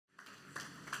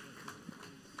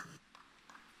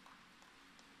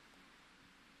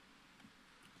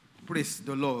praise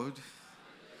the Lord.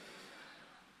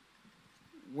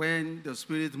 When the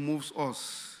Spirit moves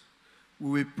us, we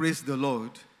will praise the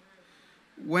Lord.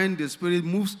 When the Spirit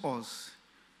moves us,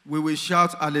 we will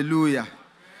shout hallelujah.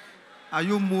 Are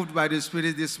you moved by the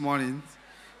Spirit this morning?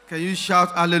 Can you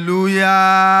shout hallelujah?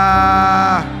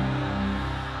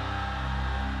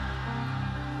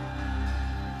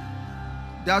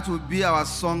 That will be our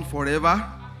song forever.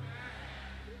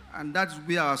 And that will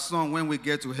be our song when we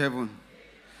get to heaven.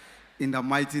 In the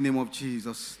mighty name of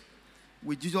Jesus.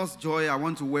 With Jesus' joy, I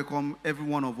want to welcome every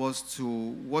one of us to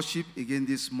worship again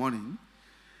this morning.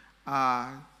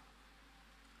 Last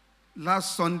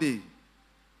Sunday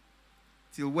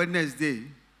till Wednesday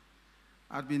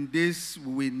had been days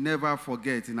we will never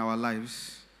forget in our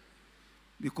lives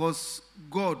because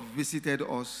God visited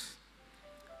us.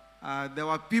 There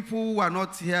were people who were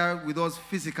not here with us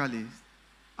physically,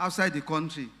 outside the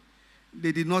country.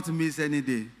 They did not miss any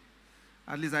day.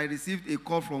 At least I received a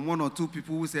call from one or two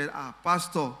people who said,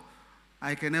 Pastor,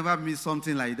 I can never miss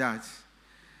something like that.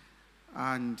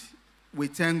 And we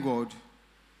thank God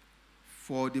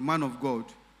for the man of God.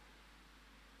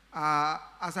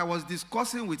 As I was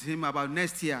discussing with him about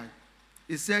next year,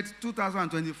 he said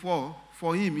 2024,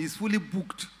 for him, is fully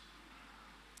booked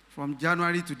from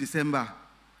January to December.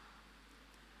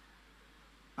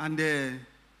 And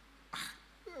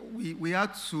we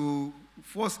had to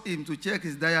force him to check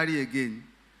his diary again.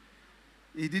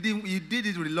 He did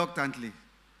it reluctantly.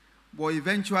 But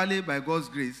eventually, by God's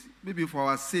grace, maybe for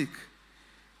our sake,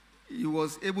 he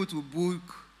was able to book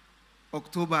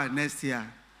October next year.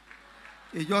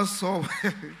 He just saw.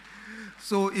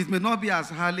 So it may not be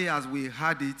as early as we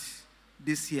had it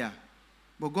this year.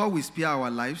 But God will spare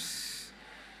our lives.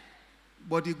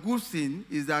 But the good thing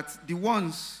is that the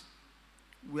ones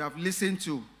we have listened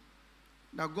to,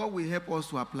 that God will help us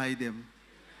to apply them.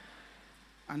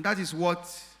 And that is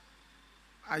what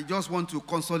I just want to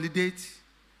consolidate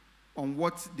on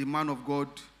what the man of God,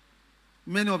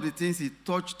 many of the things he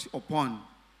touched upon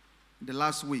the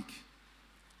last week.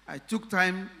 I took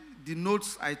time, the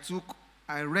notes I took,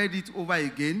 I read it over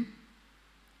again.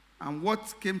 And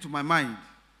what came to my mind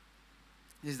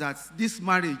is that this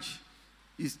marriage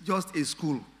is just a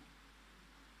school.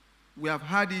 We have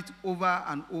heard it over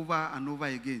and over and over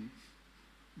again.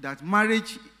 That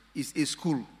marriage is a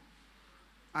school.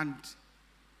 And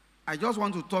I just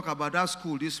want to talk about that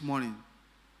school this morning.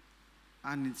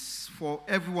 And it's for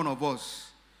every one of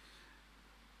us.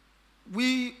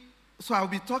 So I'll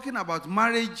be talking about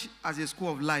marriage as a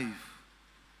school of life.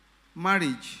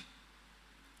 Marriage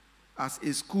as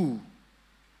a school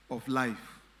of life.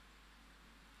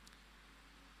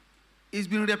 It's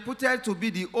been reputed to be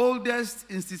the oldest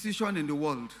institution in the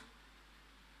world.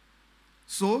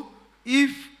 So,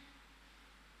 if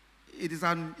it is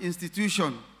an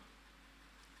institution,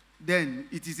 then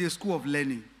it is a school of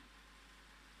learning.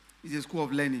 It's a school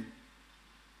of learning.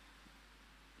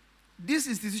 This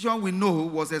institution we know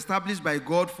was established by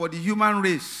God for the human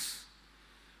race.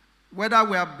 Whether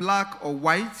we are black or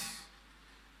white,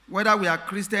 whether we are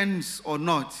Christians or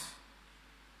not,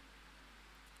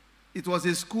 it was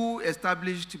a school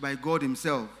established by God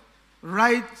himself,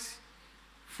 right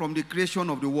from the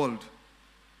creation of the world.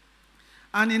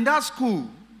 And in that school,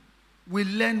 we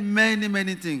learn many,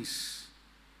 many things.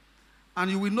 And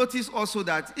you will notice also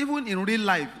that even in real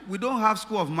life, we don't have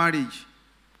school of marriage.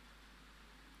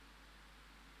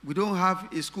 We don't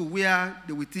have a school where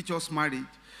they will teach us marriage.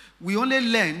 We only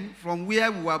learn from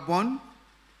where we were born,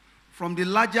 from the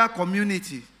larger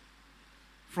community,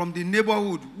 from the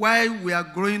neighborhood, while we are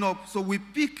growing up. So we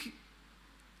pick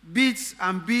bits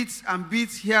and bits and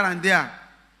bits here and there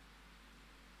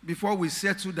before we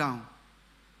settle down.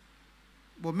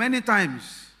 But many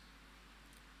times,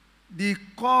 the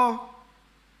core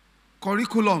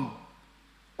curriculum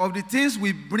of the things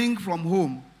we bring from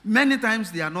home, many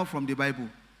times they are not from the Bible.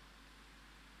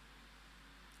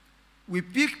 We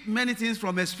pick many things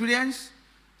from experience,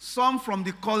 some from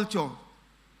the culture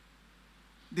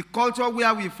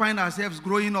where we find ourselves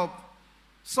growing up,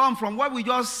 some from what we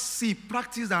just see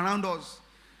practiced around us.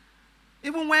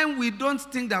 Even when we don't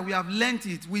think that we have learned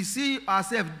it, we see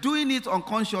ourselves doing it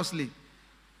unconsciously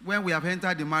when we have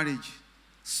entered the marriage.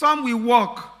 Some will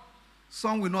work,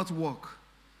 some will not work.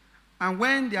 And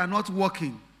when they are not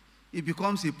working, it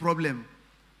becomes a problem,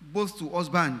 both to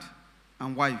husband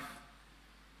and wife.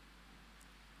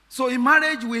 So in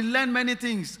marriage, we learn many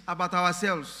things about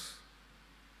ourselves.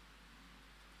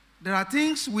 There are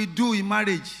things we do in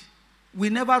marriage, we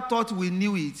never thought we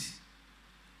knew it.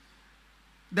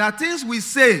 There are things we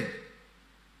say,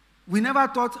 we never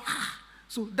thought,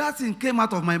 so that thing came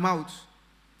out of my mouth.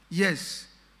 Yes,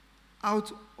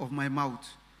 out of my mouth.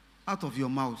 out of your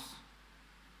mouth.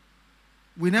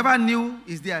 We never knew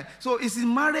it's there. So it's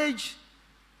in marriage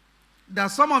that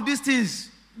some of these things,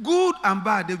 good and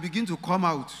bad, they begin to come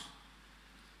out.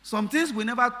 Some things we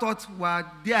never thought were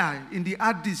there in the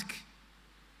hard disk.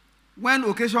 When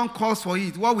occasion calls for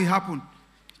it, what will happen?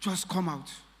 Just come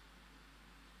out.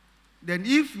 Then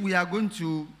if we are going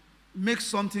to make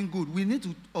something good, we need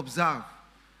to observe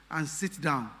and sit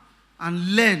down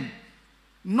and learn,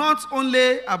 not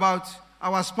only about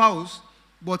our spouse,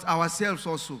 but ourselves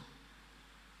also.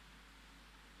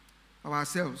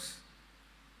 Ourselves.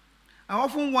 I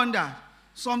often wonder,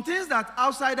 some things that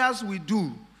outsiders will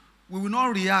do, we will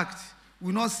not react, we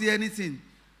will not say anything.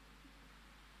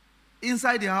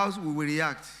 Inside the house, we will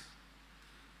react.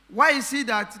 Why is it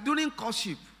that during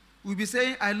courtship, we'll be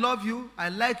saying, I love you, I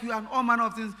like you, and all manner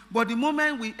of things, but the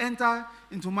moment we enter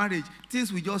into marriage,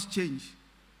 things will just change.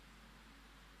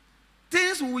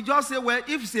 Things we will just say, well,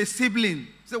 if it's a sibling,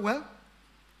 say, well,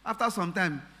 after some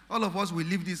time, all of us will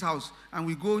leave this house and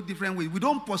we go different ways. We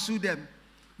don't pursue them.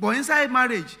 But inside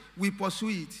marriage, we pursue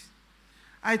it.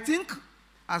 I think,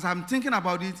 as I'm thinking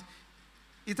about it,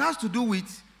 it has to do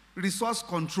with resource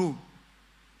control.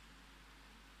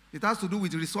 It has to do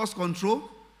with resource control,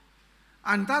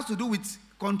 and it has to do with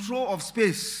control of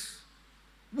space.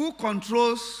 Who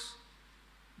controls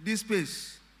this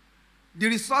space? The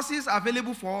resources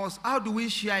available for us, how do we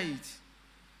share it?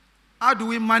 How do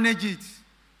we manage it?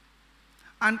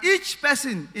 And each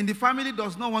person in the family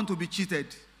does not want to be cheated,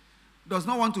 does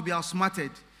not want to be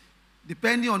outsmarted,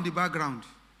 depending on the background.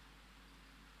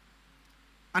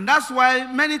 And that's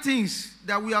why many things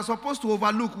that we are supposed to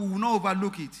overlook, we will not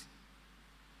overlook it.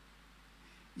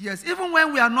 Yes, even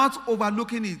when we are not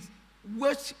overlooking it,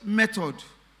 which method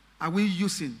are we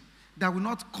using that will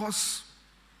not cause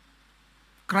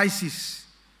crisis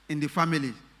in the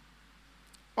family?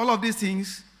 All of these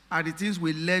things are the things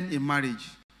we learn in marriage.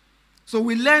 So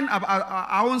we learn about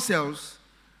our own selves,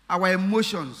 our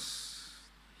emotions,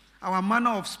 our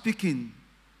manner of speaking,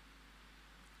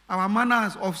 our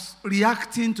manners of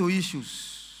reacting to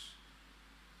issues.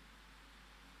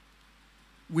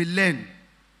 We learn.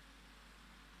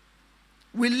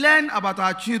 We learn about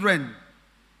our children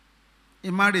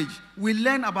in marriage. We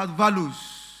learn about values.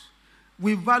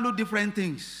 We value different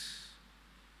things.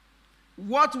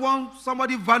 What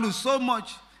somebody values so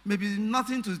much may be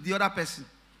nothing to the other person.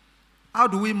 How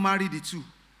do we marry the two?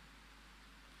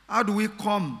 How do we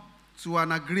come to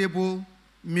an agreeable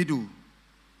middle?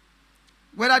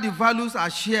 Whether the values are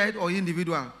shared or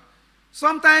individual.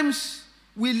 Sometimes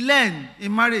we learn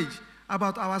in marriage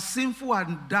about our sinful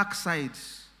and dark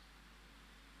sides.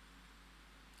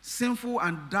 Sinful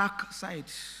and dark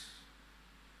sides.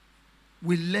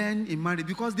 We learn in marriage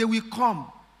because they will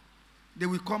come. They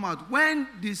will come out. When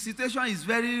the situation is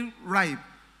very ripe,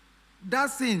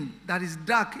 that sin that is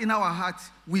dark in our heart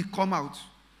will come out.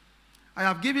 I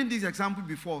have given this example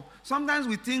before. Sometimes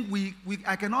we think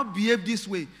I cannot behave this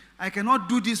way. I cannot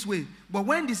do this way. But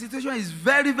when the situation is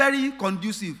very, very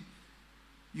conducive,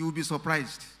 you will be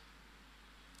surprised.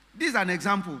 This is an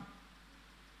example.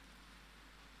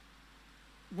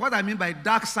 What I mean by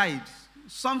dark side,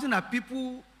 something that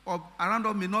people around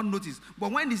us may not notice.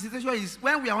 But when the situation is,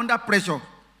 when we are under pressure,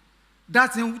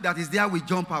 that thing that is there will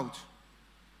jump out.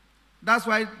 That's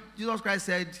why Jesus Christ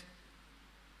said,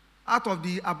 out of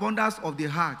the abundance of the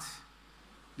heart,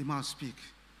 the mouth speak.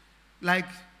 Like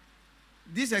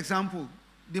this example,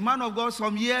 the man of God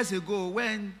some years ago,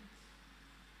 when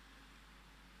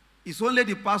it's only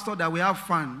the pastor that will have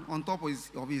fan on top of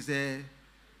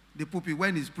the pulpit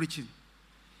when he's preaching.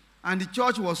 And the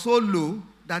church was so low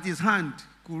that his hand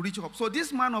could reach up. So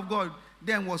this man of God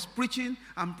then was preaching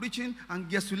and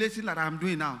gesticulating like I'm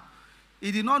doing now.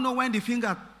 He did not know when the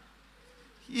finger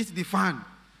hit the fan.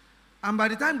 And by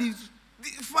the time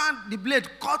the blade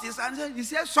caught his hand, he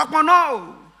said,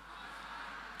 "Sokono!"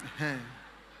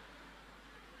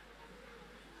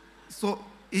 So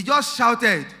he just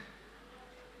shouted,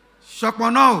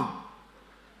 "Sokono!"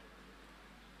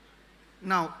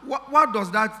 Now, what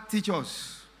does that teach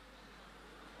us?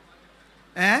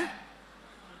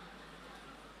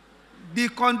 The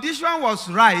condition was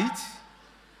right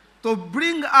to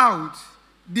bring out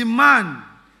the man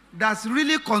that's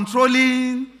really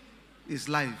controlling his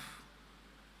life.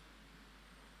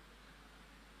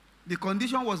 The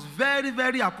condition was very,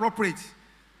 very appropriate.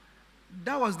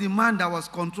 That was the man that was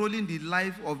controlling the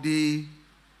life of the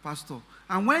pastor.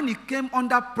 And when he came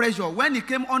under pressure, when he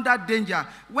came under danger,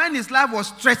 when his life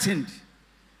was threatened,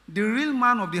 the real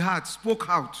man of the heart spoke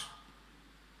out.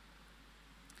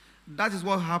 That is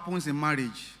what happens in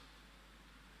marriage.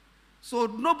 So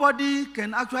nobody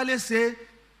can actually say,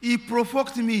 he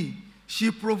provoked me, she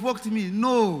provoked me.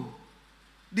 No.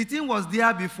 The thing was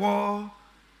there before.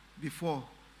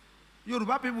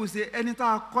 Yoruba people say,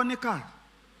 "Enita konika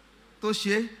to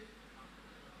she,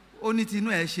 oniti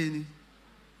no esheni."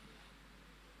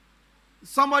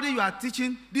 Somebody you are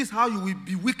teaching, this is how you will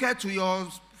be wicked to your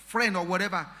friend or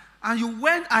whatever, and you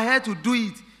went ahead to do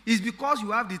it, is because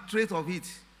you have the trait of it.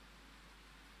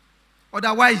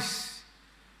 Otherwise,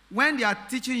 when they are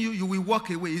teaching you, you will walk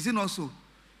away. Is it not so?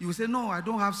 You will say, "No, I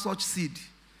don't have such seed."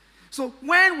 So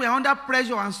when we are under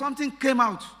pressure and something came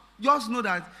out, just know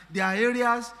that there are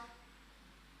areas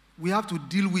we have to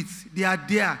deal with. They are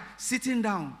there, sitting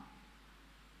down.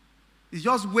 It's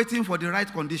just waiting for the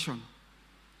right condition.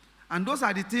 And those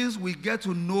are the things we get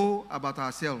to know about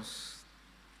ourselves.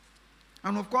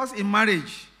 And of course, in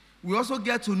marriage, we also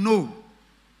get to know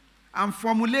and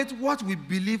formulate what we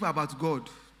believe about God.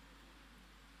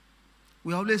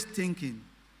 We're always thinking,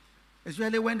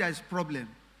 especially when there is a problem,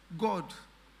 God,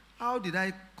 how did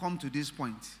I come to this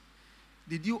point?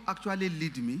 Did you actually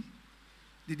lead me?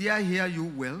 Did I hear you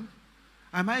well?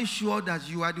 Am I sure that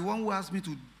you are the one who asked me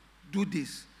to do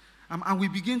this? And we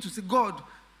begin to say, God,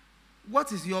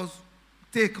 what is your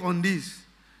take on this?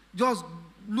 Just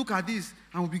look at this,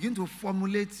 and we begin to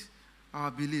formulate our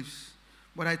beliefs.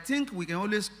 But I think we can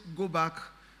always go back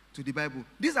to the Bible.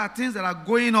 These are things that are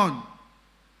going on.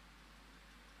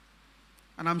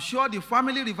 And I'm sure the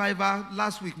family revival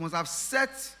last week must have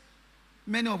set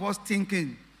many of us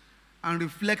thinking and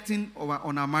reflecting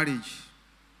on our marriage.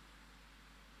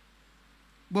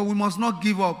 But we must not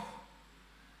give up.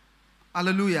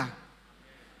 Hallelujah.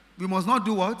 We must not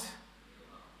do what?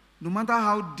 No matter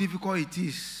how difficult it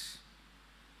is,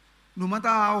 no matter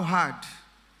how hard.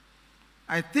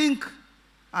 I think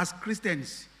as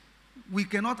Christians, we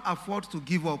cannot afford to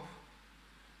give up.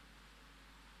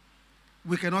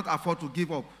 We cannot afford to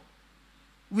give up.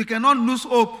 We cannot lose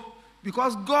hope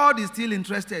because God is still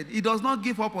interested. He does not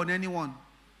give up on anyone.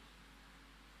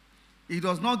 He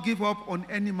does not give up on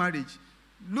any marriage.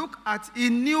 Look at, He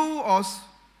knew us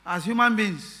as human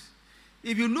beings.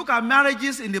 If you look at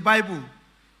marriages in the Bible,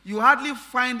 you hardly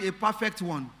find a perfect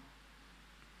one.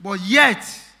 But yet,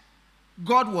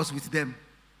 God was with them.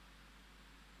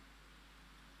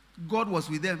 God was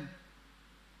with them.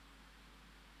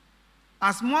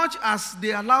 As much as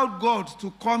they allowed God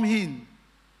to come in,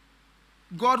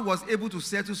 God was able to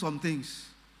settle some things.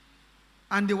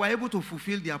 And they were able to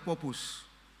fulfill their purpose.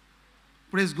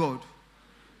 Praise God.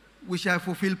 We shall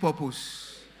fulfill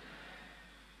purpose.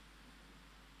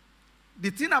 The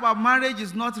thing about marriage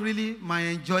is not really my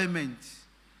enjoyment.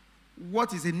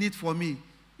 What is a need for me?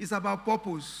 It's about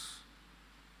purpose.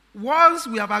 Once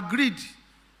we have agreed,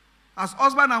 as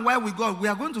husband and wife with God, we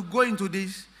are going to go into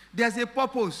this, there's a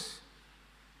purpose.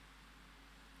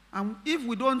 And if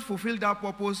we don't fulfill that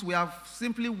purpose, we have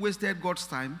simply wasted God's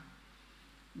time,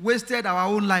 wasted our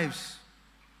own lives.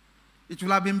 It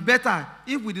would have been better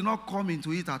if we did not come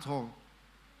into it at all.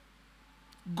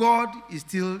 God is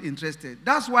still interested.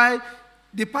 That's why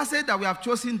the passage that we have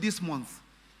chosen this month,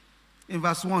 in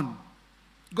verse 1,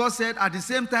 God said, "At the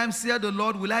same time, said the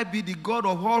Lord, will I be the God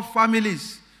of all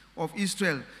families of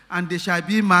Israel, and they shall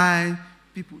be my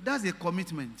people." That's a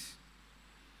commitment.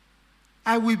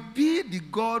 I will be the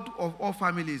God of all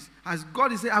families. As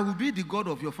God is saying, I will be the God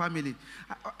of your family.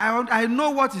 I know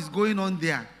what is going on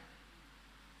there.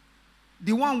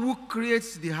 The one who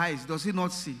creates the eyes, does he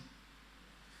not see?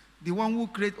 The one who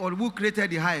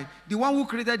created the eye, the one who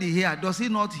created the hair, does he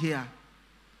not hear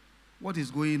what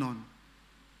is going on?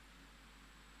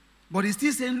 But he's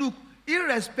still saying, look,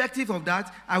 irrespective of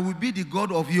that, I will be the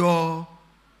God of your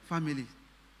family.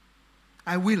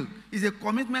 I will. It's a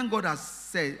commitment God has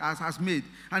said, has made.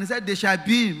 And he said, they shall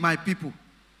be my people.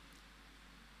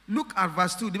 Look at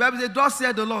verse 2. The Bible says, thus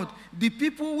said the Lord, the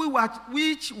people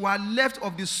which were left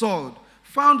of the sword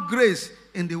found grace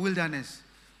in the wilderness.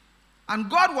 And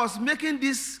God was making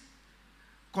this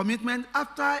commitment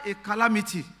after a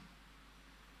calamity.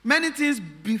 Many things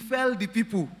befell the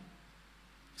people.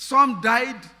 Some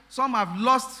died, some have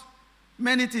lost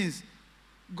many things.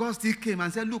 God still came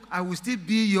and said, look, I will still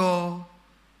be your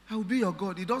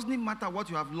God. It doesn't matter what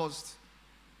you have lost.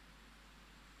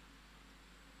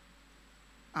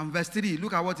 And verse 3,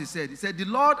 look at what he said. He said, the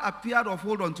Lord appeared of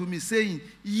old unto me, saying,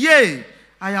 yea,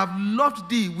 I have loved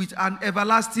thee with an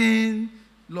everlasting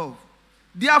love.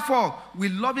 Therefore,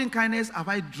 with loving kindness have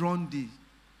I drawn thee.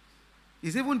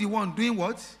 He's even the one doing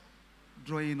what?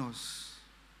 Drawing us.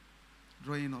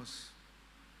 Drawing us.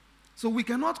 So we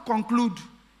cannot conclude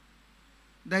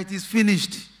that it is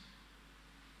finished.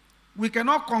 We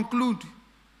cannot conclude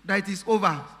that it is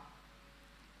over.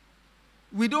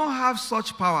 We don't have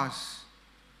such powers.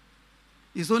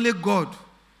 It's only God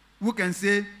who can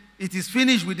say, it is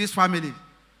finished with this family.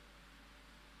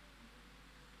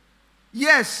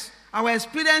 Yes, our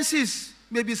experiences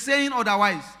may be saying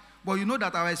otherwise, but you know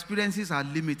that our experiences are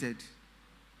limited.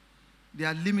 They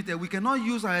are limited. We cannot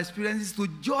use our experiences to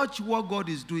judge what God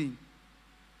is doing.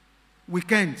 We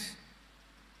can't.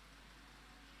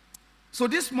 So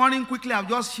this morning, quickly, I'll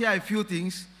just share a few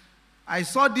things. I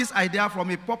saw this idea from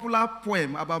a popular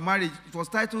poem about marriage. It was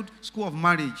titled School of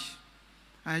Marriage.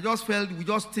 And I just felt we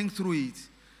just think through it.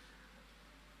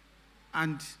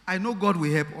 And I know God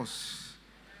will help us.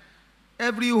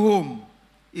 Every home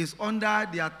is under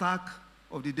the attack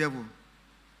of the devil.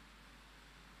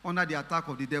 Under the attack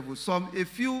of the devil. A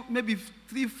few, maybe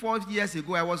 3-4 years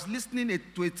ago, I was listening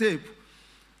to a tape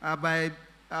by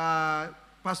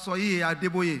Pastor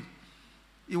Adeboye.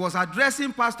 He was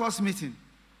addressing pastors' meeting.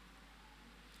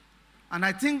 And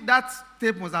I think that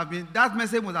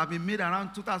message must have been made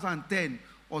around 2010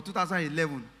 or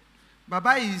 2011.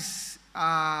 Baba is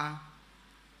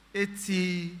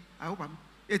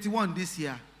 81 this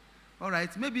year. All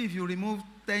right, maybe if you remove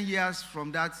 10 years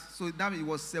from that, so that it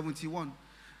was 71.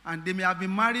 And they may have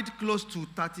been married close to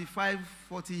 35,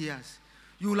 40 years.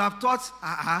 You will have thought,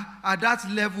 at that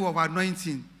level of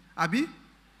anointing, Abi,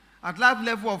 at that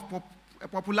level of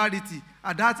popularity,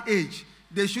 at that age,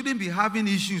 they shouldn't be having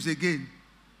issues again.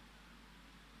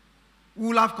 We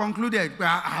will have concluded,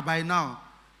 by now,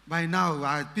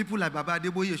 people like Baba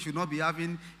Adeboye should not be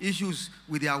having issues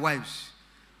with their wives.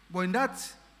 But in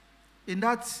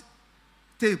that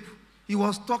tape, he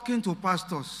was talking to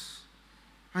pastors.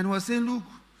 And he was saying, look,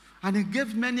 and he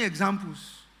gave many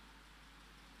examples.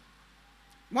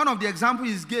 One of the examples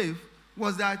he gave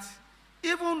was that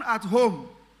even at home,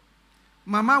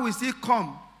 Mama will still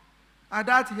come at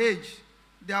that age.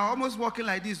 They are almost walking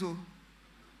like this,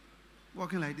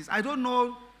 walking like this. I don't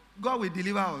know, God will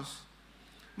deliver us.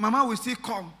 Mama will still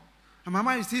come. And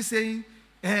Mama is still saying,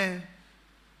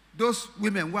 those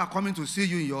women who are coming to see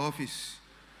you in your office,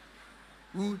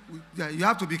 you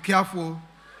have to be careful.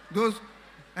 Those,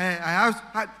 and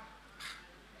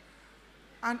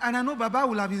I know Baba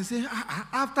will have been saying,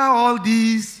 after all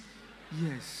these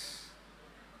years.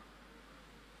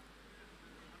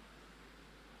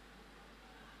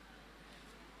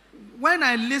 When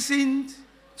I listened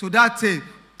to that tape,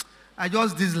 I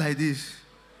just did like this.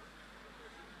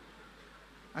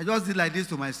 I just did like this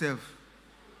to myself.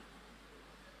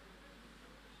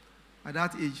 At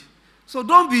that age. So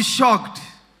don't be shocked.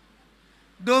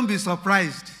 Don't be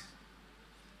surprised.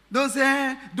 Don't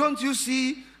say, don't you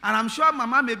see? And I'm sure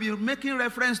Mama may be making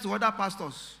reference to other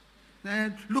pastors.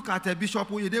 Look at Bishop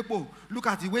Oyedepo. Look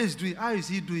at the way he's doing. How is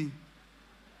he doing?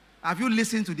 Have you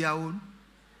listened to their own?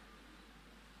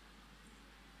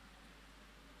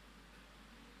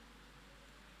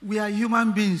 We are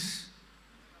human beings.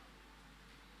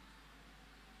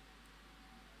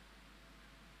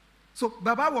 So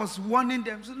Baba was warning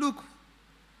them, so look,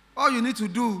 all you need to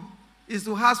do is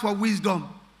to ask for wisdom.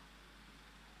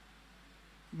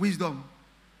 Wisdom.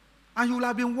 And you will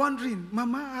have been wondering,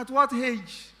 Mama, at what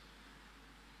age?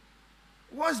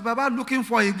 What is Baba looking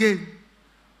for again?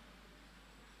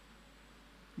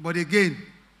 But again,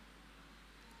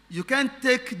 you can't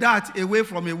take that away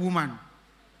from a woman.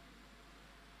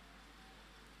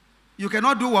 You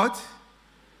cannot do what?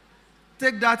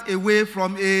 Take that away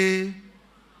from a...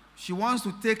 She wants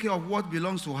to take care of what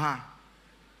belongs to her.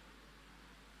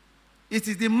 It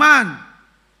is the man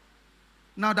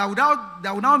now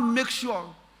that will now make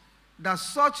sure that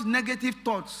such negative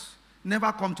thoughts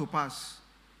never come to pass.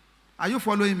 Are you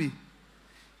following me?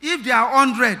 If there are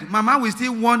 100, Mama will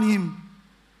still warn him.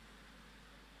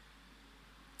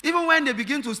 Even when they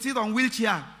begin to sit on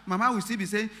wheelchair, Mama will still be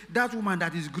saying, that woman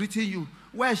that is greeting you,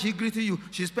 where is she greeting you?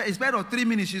 Instead of 3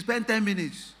 minutes, she spent 10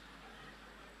 minutes.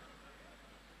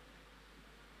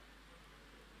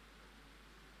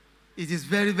 It is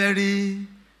very, very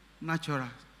natural.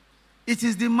 It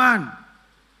is the man.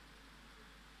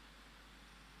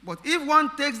 But if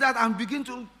one takes that and begins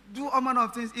to do all manner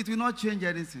of things, it will not change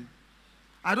anything.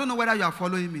 I don't know whether you are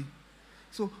following me.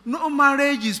 So no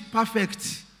marriage is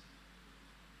perfect.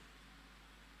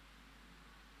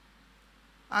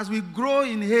 As we grow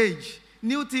in age,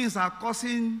 new things are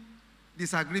causing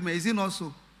disagreement. Is it not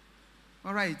so?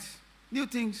 All right. New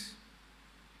things.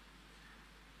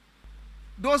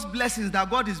 Those blessings that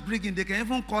God is bringing, they can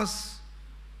even cause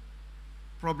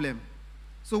problem.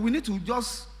 So we need to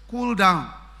just cool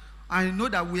down and know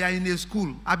that we are in a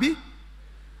school. Abi?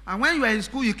 And when you are in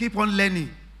school, you keep on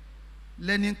learning.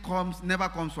 Learning never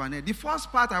comes to an end. The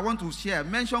first part I want to share,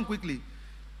 mention quickly.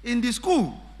 In the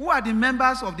school, who are the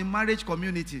members of the marriage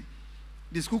community?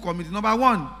 The school community. Number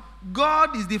one,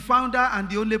 God is the founder and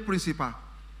the only principal.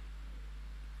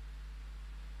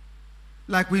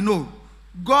 Like we know,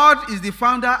 God is the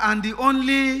founder and the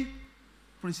only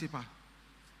principal.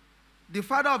 The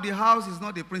father of the house is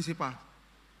not the principal.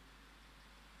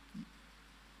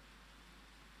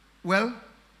 Well,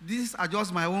 these are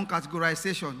just my own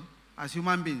categorization as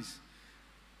human beings.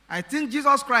 I think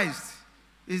Jesus Christ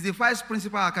is the vice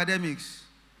principal academics.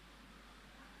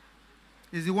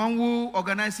 Is the one who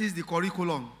organizes the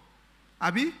curriculum.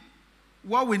 Abi,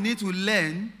 what we need to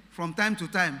learn from time to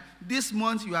time. This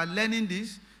month you are learning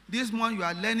this. This month you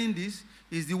are learning this.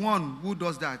 Is the one who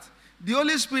does that. The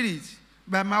Holy Spirit,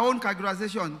 by my own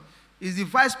categorization, is the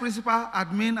vice principal,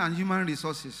 admin, and human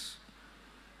resources.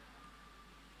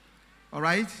 All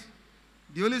right?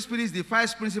 The Holy Spirit is the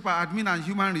vice principal, admin, and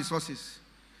human resources.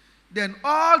 Then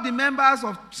all the members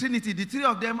of Trinity, the three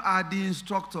of them are the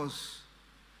instructors.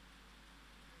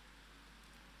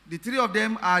 The three of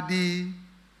them are the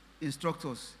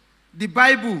instructors. The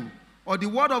Bible, or the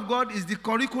Word of God, is the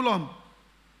curriculum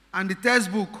and the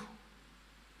textbook.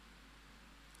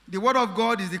 The Word of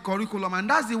God is the curriculum, and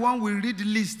that's the one we read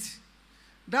least.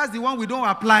 That's the one we don't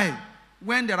apply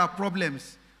when there are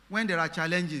problems, when there are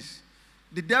challenges.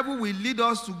 The devil will lead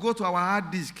us to go to our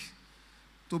hard disk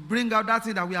to bring out that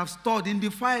thing that we have stored in the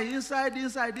file, inside,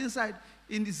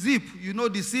 in the zip. You know,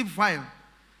 the zip file.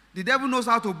 The devil knows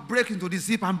how to break into the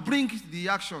zip and bring the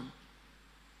action.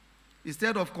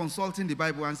 Instead of consulting the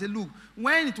Bible and say, look,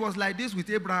 when it was like this with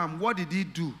Abraham, what did he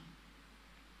do?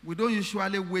 We don't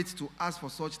usually wait to ask for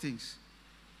such things.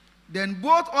 Then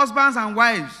both husbands and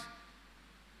wives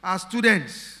are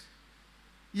students.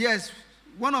 Yes,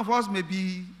 one of us may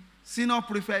be senior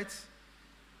prefect.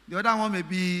 The other one may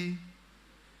be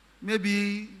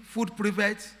maybe food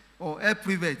prefect or air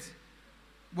prefect.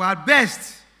 But at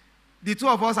best, the two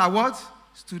of us are what?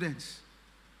 Students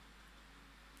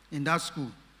in that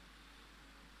school.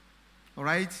 All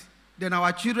right? Then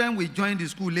our children will join the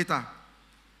school later.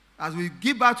 As we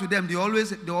give back to them, they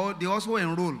also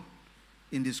enroll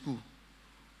in the school.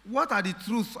 What are the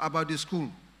truths about the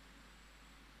school?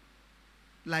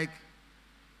 Like,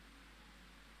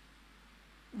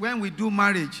 when we do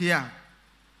marriage here,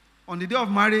 on the day of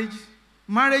marriage,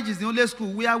 marriage is the only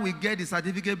school where we get the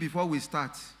certificate before we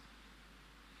start.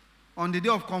 On the day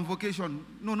of convocation,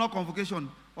 no, not convocation,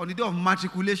 on the day of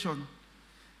matriculation,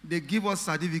 they give us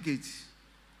certificates.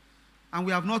 And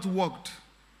we have not worked.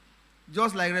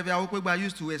 Just like Reverend Okwegba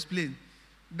used to explain.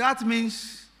 That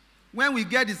means, when we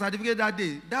get the certificate that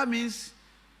day, that means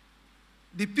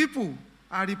the people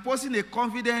are reposing a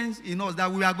confidence in us that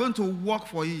we are going to work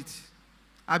for it.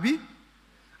 Abi?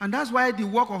 And that's why the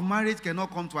work of marriage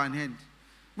cannot come to an end.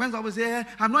 When someone say,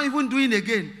 I'm not even doing it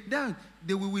again, then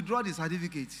they will withdraw the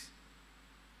certificate.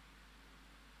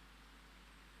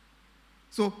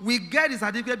 So we get the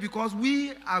certificate because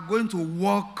we are going to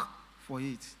work for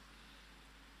it.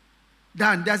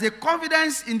 Then there's a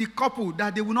confidence in the couple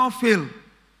that they will not fail.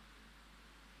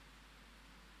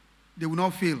 They will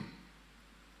not fail.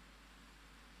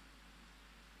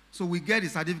 So we get the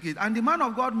certificate. And the man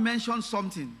of God mentioned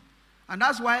something. And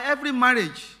that's why every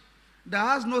marriage that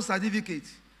has no certificate,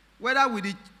 whether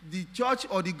with the church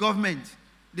or the government,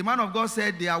 the man of God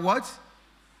said they are what?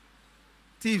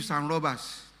 Thieves and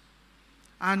robbers.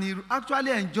 And he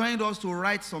actually enjoined us to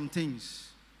write some things.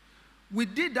 We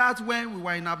did that when we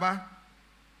were in Aba.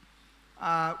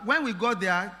 When we got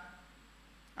there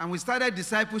and we started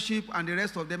discipleship and the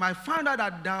rest of them, I found out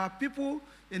that there are people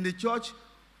in the church,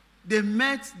 they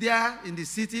met there in the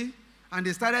city and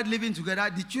they started living together.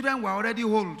 The children were already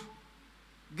old,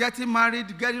 getting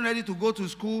married, getting ready to go to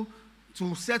school,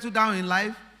 to settle down in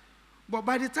life. But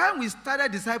by the time we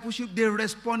started discipleship, they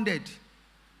responded.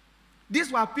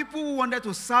 These were people who wanted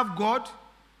to serve God.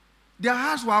 Their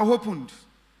hearts were opened.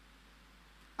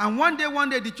 And one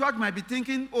day, the church might be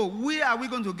thinking, oh, where are we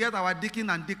going to get our deacon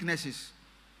and deaconesses?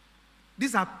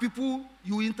 These are people,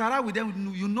 you interact with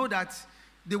them, you know that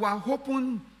they were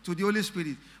open to the Holy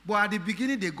Spirit. But at the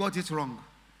beginning, they got it wrong.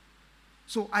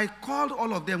 So I called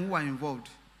all of them who were involved.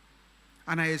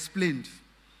 And I explained,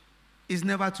 it's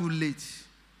never too late.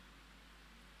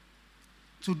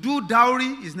 To do dowry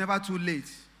is never too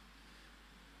late.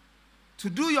 To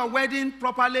do your wedding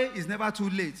properly is never too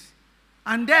late.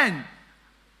 And then,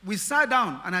 we sat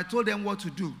down and I told them what to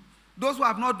do. Those who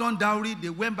have not done dowry, they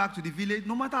went back to the village,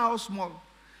 no matter how small.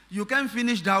 You can't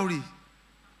finish dowry.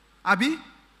 Abi?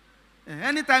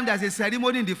 Anytime there's a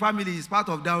ceremony in the family, it's part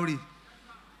of dowry.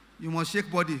 You must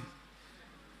shake body.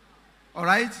 All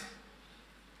right?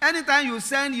 Anytime you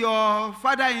send your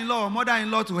father-in-law or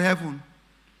mother-in-law to heaven,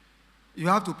 you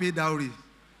have to pay dowry.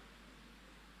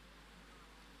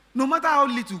 No matter how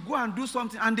little, go and do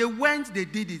something. And they went, they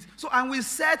did it. So, and we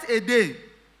set a day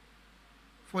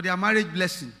for their marriage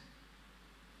blessing.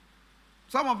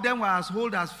 Some of them were as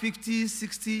old as 50,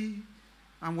 60,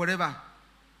 and whatever.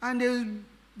 And they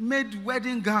made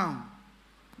wedding gown,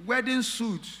 wedding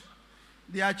suit.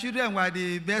 Their children were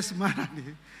the best man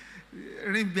and the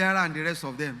ring bearer and the rest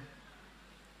of them.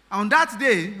 On that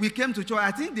day, we came to church.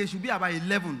 I think they should be about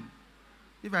 11,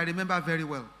 if I remember very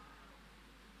well.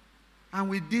 And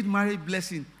we did marriage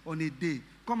blessing on a day.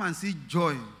 Come and see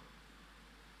joy.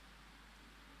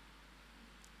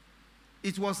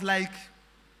 It was like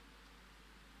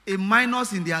a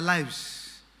minus in their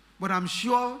lives, but I'm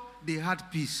sure they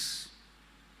had peace.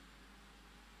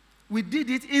 We did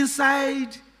it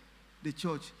inside the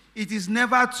church. It is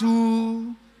never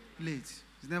too late.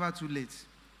 It's never too late.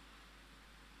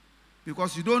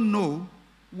 Because you don't know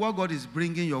what God is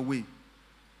bringing your way.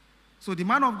 So the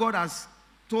man of God has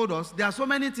told us there are so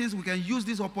many things we can use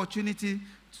this opportunity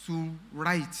to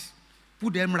right,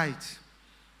 put them right.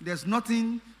 There's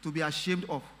nothing to be ashamed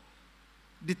of.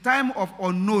 The time of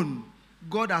unknown,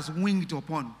 God has winged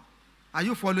upon. Are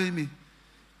you following me?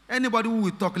 Anybody who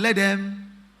will talk, let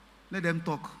them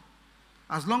talk.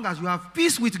 As long as you have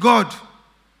peace with God.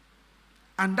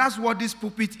 And that's what this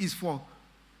pulpit is for.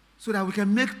 So that we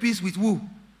can make peace with who?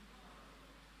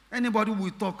 Anybody who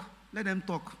will talk, let them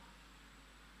talk.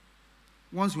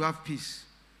 Once you have peace.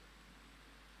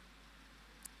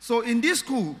 So in this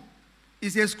school,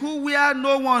 it's a school where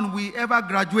no one will ever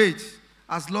graduate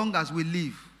as long as we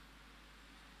live.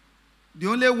 The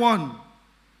only one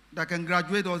that can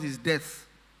graduate us is death.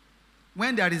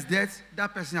 When there is death,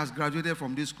 that person has graduated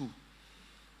from this school.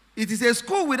 It is a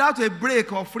school without a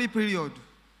break or free period.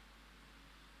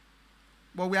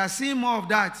 But we are seeing more of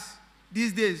that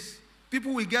these days.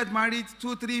 People will get married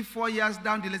 2, 3, 4 years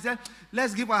down the line. Say,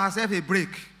 let's give ourselves a break.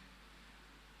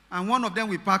 And one of them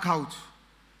will pack out.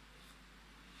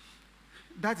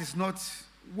 That is not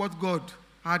what God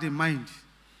had in mind.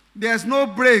 There's no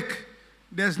break.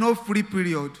 There's no free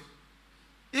period.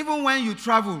 Even when you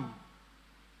travel,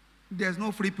 there's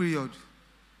no free period.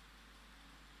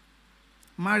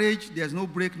 Marriage, there's no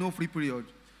break, no free period.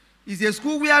 It's a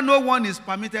school where no one is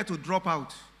permitted to drop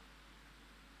out.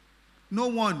 No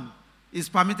one is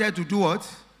permitted to do what?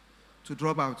 To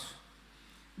drop out.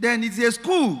 Then it's a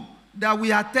school that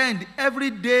we attend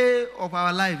every day of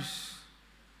our lives.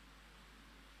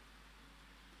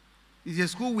 It's a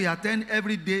school we attend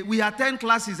every day. We attend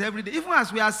classes every day. Even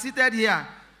as we are seated here,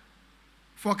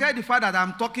 forget the fact that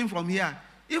I'm talking from here.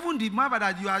 Even the matter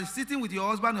that you are sitting with your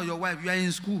husband or your wife, you are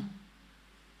in school.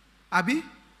 Abi,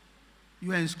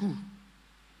 you are in school.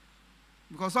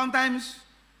 Because sometimes,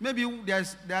 maybe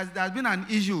there's been an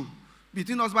issue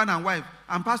between husband and wife,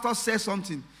 and pastor says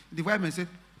something. The wife may say,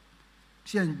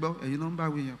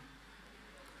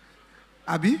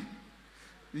 Abi,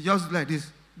 you just do like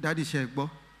this. Daddy, Shekbo.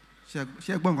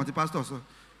 Shekbo, what the pastor said.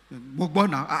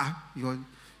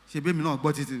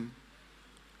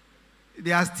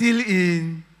 They are still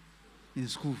in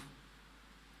school.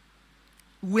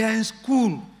 We are in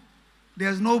school.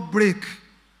 There's no break.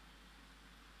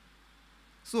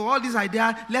 So all this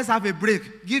idea, let's have a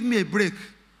break. Give me a break.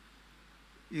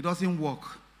 It doesn't work.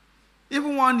 If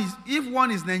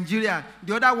one is Nigeria,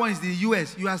 the other one is the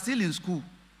US, you are still in school.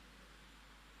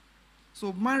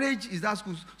 So marriage is that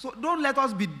school. So don't let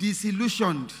us be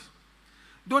disillusioned.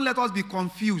 Don't let us be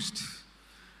confused.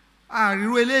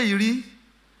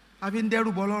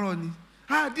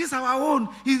 This is our own.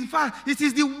 In fact, it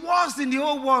is the worst in the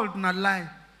whole world, not lie.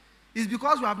 It's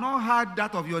because we have not heard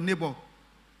that of your neighbor.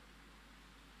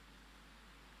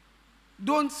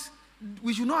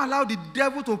 We should not allow the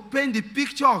devil to paint the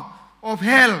picture of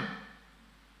hell.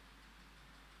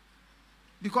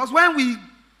 Because when we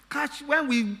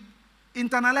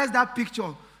internalize that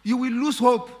picture, you will lose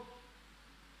hope.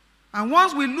 And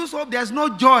once we lose hope, there's no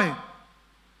joy.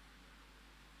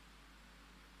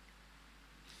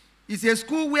 It's a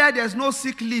school where there's no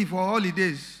sick leave or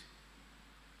holidays.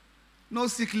 No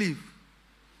sick leave.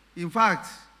 In fact,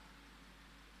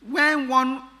 when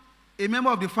a member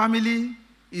of the family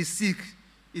is sick,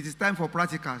 it is time for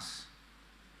practicals.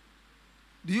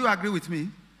 Do you agree with me?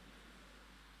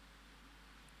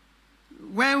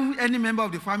 When any member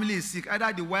of the family is sick,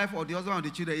 either the wife or the husband or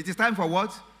the children, it is time for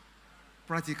what?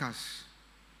 Practicals.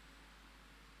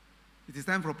 It is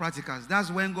time for practicals.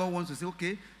 That's when God wants to say,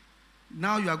 okay,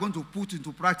 now you are going to put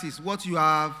into practice what you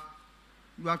have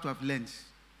to have learned.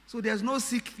 So there's no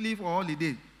sick leave or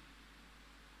holiday.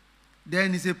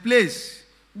 Then it's a place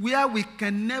where we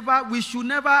should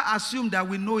never assume that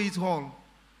we know it all.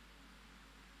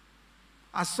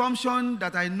 Assumption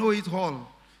that I know it all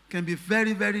can be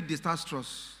very, very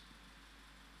disastrous.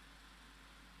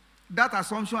 That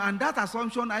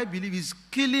assumption, I believe, is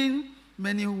killing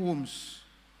many homes.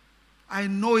 I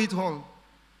know it all.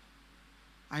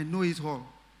 I know it all.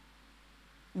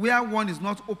 Where one is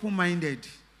not open-minded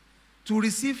to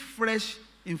receive fresh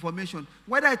information,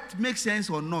 whether it makes sense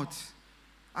or not,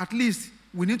 at least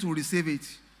we need to receive it.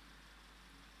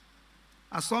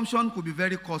 Assumption could be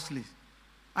very costly.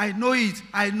 I know it.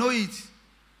 I know it.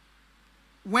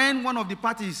 When one of the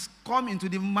parties come into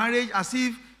the marriage as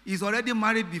if he's already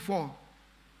married before,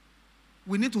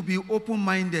 we need to be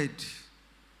open-minded.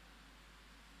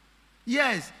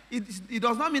 Yes, it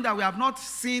does not mean that we have not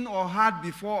seen or heard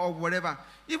before or whatever.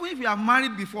 Even if you are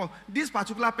married before, this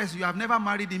particular person, you have never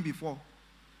married him before.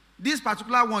 This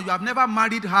particular one, you have never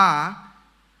married her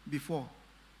before.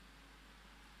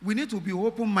 We need to be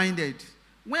open-minded.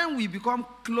 When we become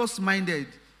close-minded,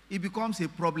 it becomes a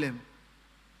problem.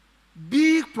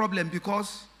 Big problem,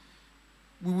 because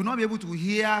we will not be able to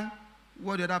hear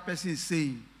what the other person is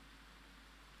saying.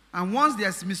 And once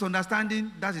there's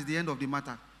misunderstanding, that is the end of the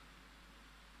matter.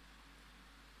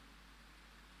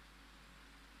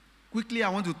 Quickly, I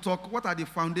want to talk, what are the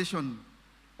foundation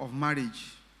of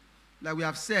marriage? Like we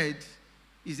have said,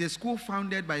 it's a school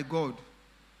founded by God.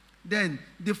 Then,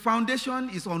 the foundation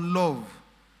is on love.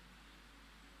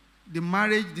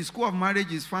 The school of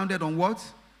marriage is founded on what?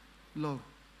 Love.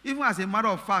 Even as a matter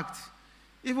of fact,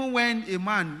 even when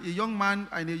a young man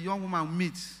and a young woman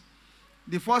meet,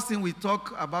 the first thing we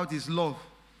talk about is love.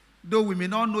 Though we may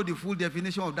not know the full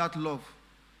definition of that love.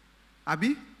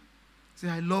 Abi? Say,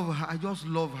 I love her. I just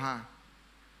love her.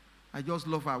 I just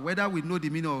love her. Whether we know the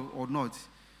meaning or not,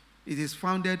 it is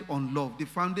founded on love. The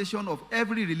foundation of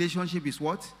every relationship is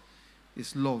what?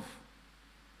 Is love.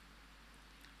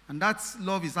 And that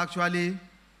love is actually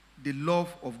the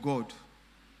love of God.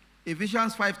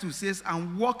 Ephesians 5:2 says,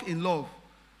 and walk in love,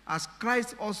 as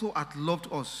Christ also hath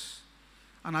loved us,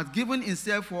 and hath given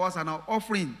himself for us an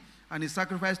offering and a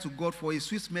sacrifice to God for a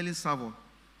sweet-smelling savour.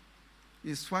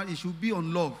 It should be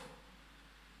on love.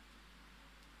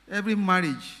 Every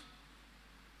marriage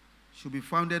should be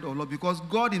founded on love, because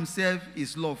God himself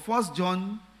is love. 1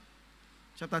 John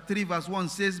chapter 3 verse 1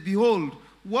 says, behold,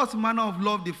 what manner of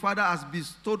love the Father has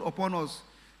bestowed upon us,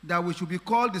 that we should be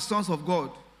called the sons of God.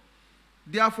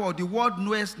 Therefore the world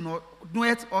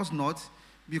knoweth us not,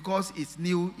 because it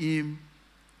knew him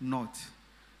not.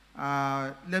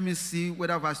 Let me see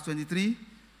whether verse 23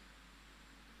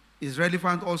 is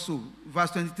relevant also.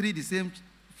 Verse 23, the same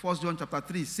 1 John chapter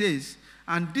 3 says,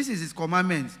 and this is his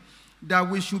commandment, that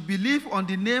we should believe on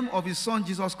the name of his Son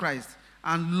Jesus Christ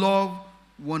and love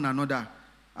one another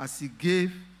as he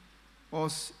gave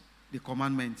us the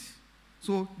commandment.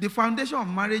 So the foundation of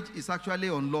marriage is actually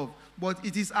on love. But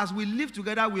it is as we live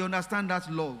together, we understand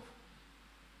that love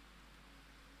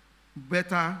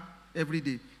better every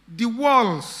day. The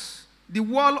wall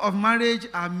of marriage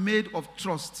are made of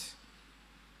trust.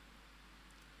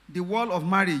 The wall of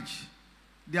marriage,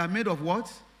 they are made of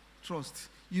what? Trust.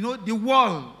 You know, the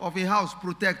wall of a house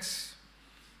protects.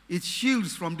 It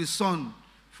shields from the sun,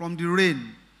 from the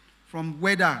rain, from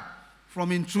weather,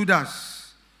 from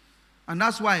intruders. And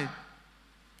that's why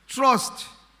trust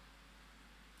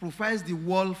provides the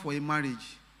wall for a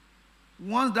marriage.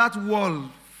 Once that wall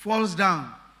falls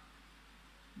down,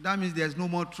 that means there's no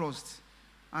more trust.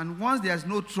 And once there's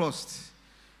no trust,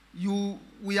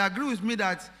 we agree with me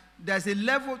that there's a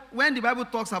level, when the Bible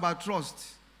talks about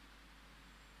trust,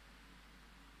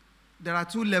 there are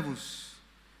two levels.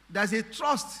 There's a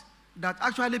trust that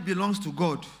actually belongs to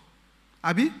God.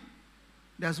 Abi?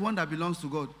 There's one that belongs to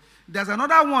God. There's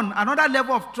another one, another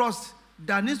level of trust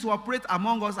that needs to operate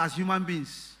among us as human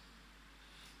beings.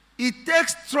 It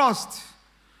takes trust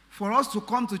for us to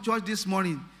come to church this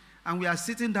morning and we are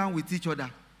sitting down with each other.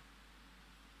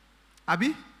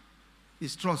 Abi?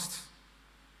 It's trust.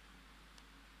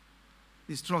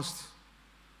 It's trust.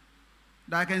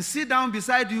 That I can sit down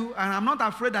beside you and I'm not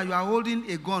afraid that you are holding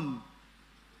a gun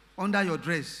under your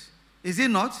dress. Is it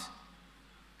not?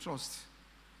 Trust.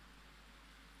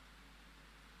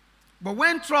 But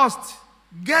when trust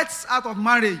gets out of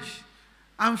marriage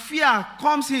and fear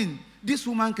comes in, this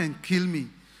woman can kill me.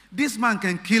 This man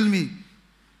can kill me.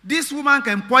 This woman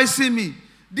can poison me.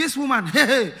 This woman,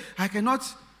 hey, I cannot.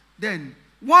 Then,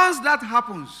 once that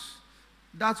happens,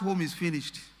 that home is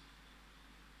finished.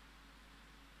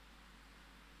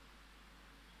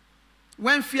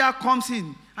 When fear comes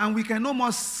in and we can no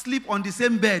more sleep on the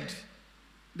same bed,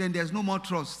 then there's no more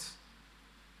trust.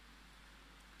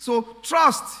 So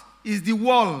trust is the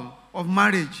wall of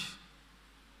marriage.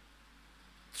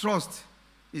 Trust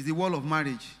is the wall of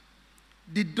marriage.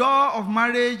 The door of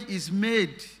marriage is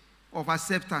made of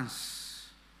acceptance.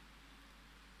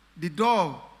 The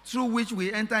door through which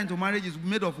we enter into marriage is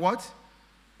made of what?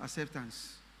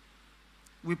 Acceptance.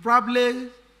 We probably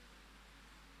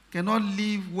cannot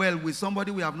live well with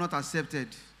somebody we have not accepted.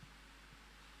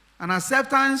 And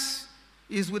acceptance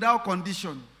is without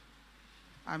condition.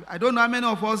 I don't know how many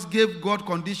of us gave God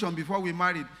condition before we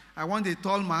married. I want a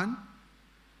tall man,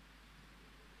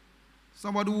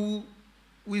 somebody who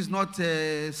is not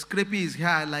scraping his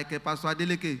hair like Pastor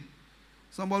Adeleke,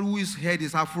 somebody whose head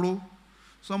is afro,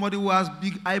 somebody who has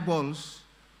big eyeballs,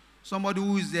 somebody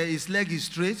who is, his leg is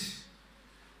straight,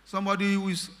 somebody who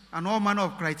is an all manner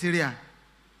of criteria.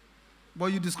 But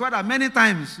you describe that many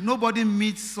times, nobody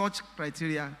meets such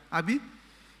criteria. Abi?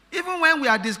 Even when we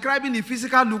are describing the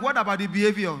physical look, what about the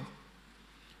behavior?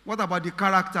 What about the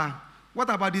character? What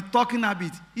about the talking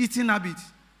habit, eating habit?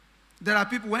 There are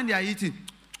people, when they are eating,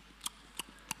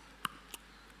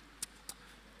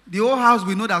 the whole house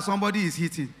will know that somebody is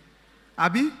eating.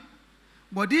 Abi?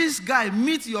 But this guy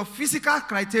meets your physical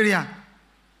criteria.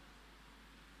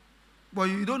 But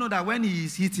you don't know that when he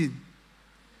is eating,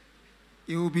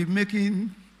 he will be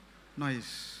making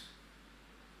noise.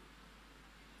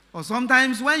 Or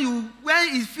sometimes when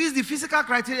he fits the physical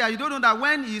criteria, you don't know that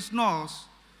when he snores,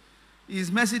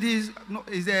 his Mercedes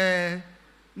is a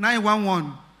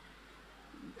 911.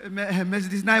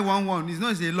 Mercedes 911. It's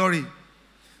not a lorry.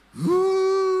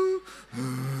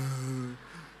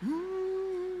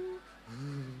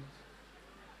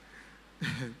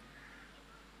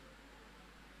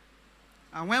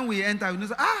 And when we enter, we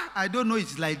say, I don't know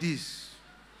it's like this.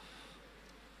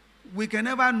 We can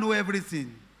never know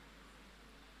everything.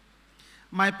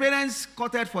 My parents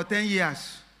courted for 10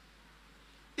 years.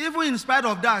 Even in spite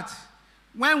of that,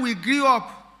 when we grew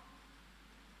up,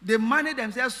 they managed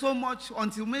themselves so much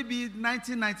until maybe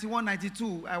 1991,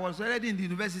 92. I was already in the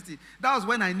university. That was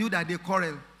when I knew that they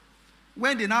quarreled.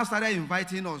 When they now started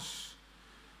inviting us,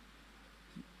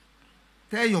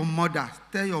 tell your mother,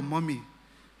 tell your mommy.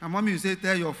 And mommy will say,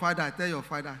 tell your father, tell your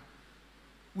father.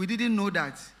 We didn't know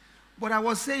that. But I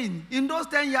was saying, in those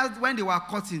 10 years when they were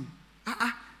courting,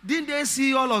 didn't they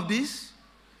see all of this?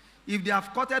 If they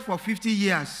have courted for 50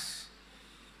 years,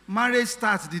 marriage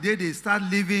starts the day they start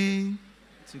living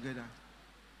together.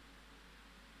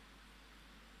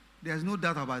 There's no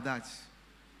doubt about that.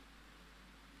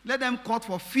 Let them court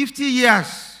for 50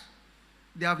 years.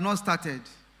 They have not started.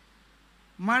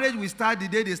 Marriage will start the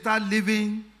day they start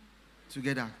living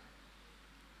together.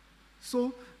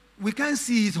 So we can't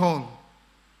see it all.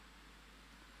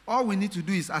 All we need to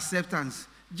do is acceptance.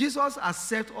 Jesus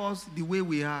accepts us the way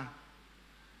we are.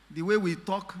 The way we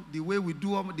talk, the way we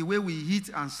do, the way we eat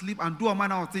and sleep and do all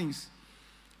manner of things.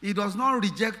 He does not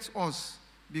reject us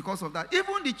because of that.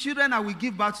 Even the children that we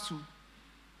give birth to,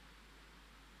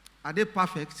 are they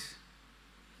perfect?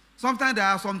 Sometimes there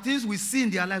are some things we see in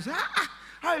their lives.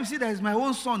 How you see that is my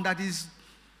own son that is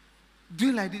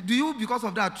doing like this? Do you, because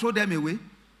of that, throw them away?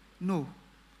 No.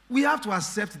 We have to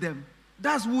accept them.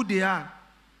 That's who they are.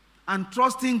 And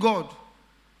trust in God.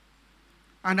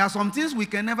 And there are some things we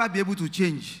can never be able to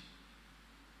change.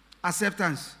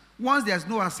 Acceptance. Once there's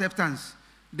no acceptance,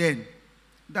 then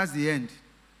that's the end.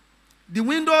 The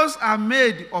windows are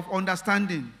made of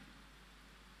understanding.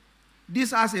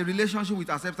 This has a relationship with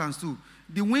acceptance too.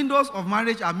 The windows of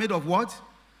marriage are made of what?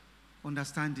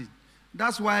 Understanding.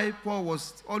 That's why Paul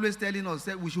was always telling us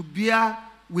that we should bear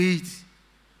with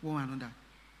one another.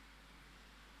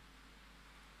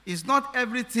 It's not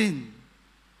everything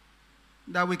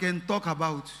that we can talk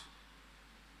about.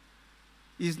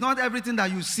 It's not everything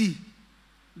that you see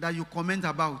that you comment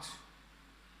about.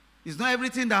 It's not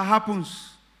everything that happens.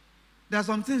 There are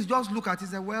some things, just look at it and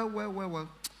say, well.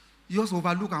 You just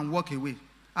overlook and walk away.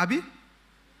 Abi?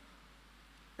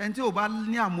 There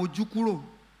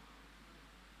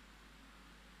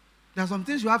are some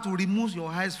things you have to remove your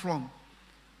eyes from.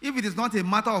 If it is not a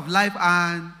matter of life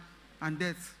and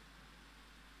death.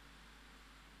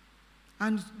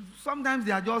 And sometimes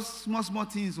they are just small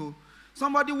things. So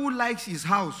somebody who likes his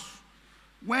house,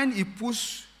 when he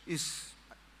puts his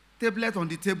tablet on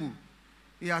the table,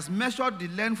 he has measured the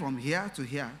length from here to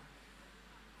here.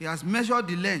 He has measured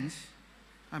the length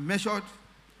and measured,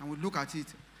 and we look at it.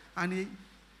 And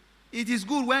it is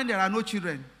good when there are no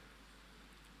children.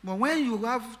 But when you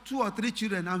have 2 or 3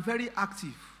 children and very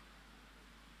active,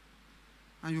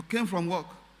 and you came from work,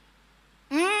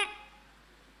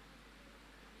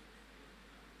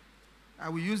 I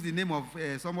will use the name of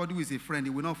somebody who is a friend. He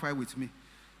will not fight with me.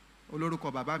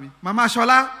 Oloruko Babami. Mama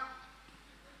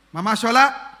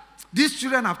Shola, these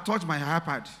children have touched my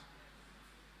iPad.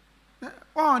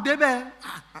 Oh, Debe.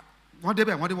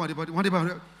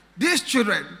 These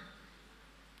children.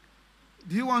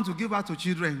 Do you want to give birth to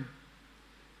children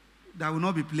that will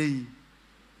not be playing?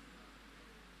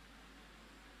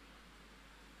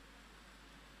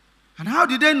 And how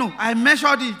did they know? I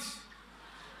measured it.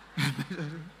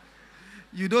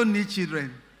 You don't need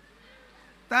children.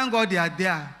 Thank God they are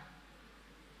there.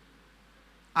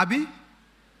 Abi?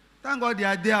 Thank God they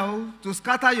are there to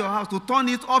scatter your house, to turn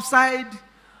it upside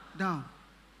down.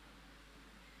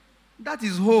 That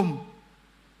is home.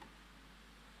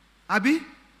 Abi?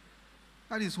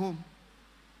 That is home.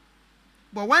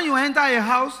 But when you enter a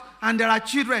house and there are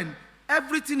children,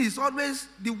 everything is always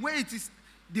the way it is,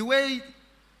 the way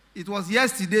it was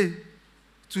yesterday,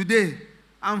 today,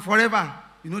 and forever.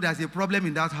 You know there's a problem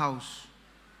in that house.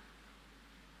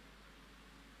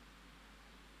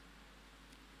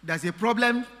 There's a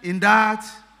problem in that.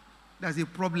 There's a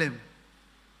problem.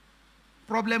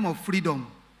 Problem of freedom.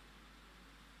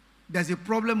 There's a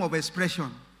problem of expression.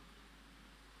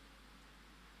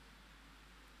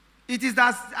 It is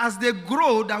that as they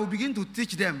grow that we begin to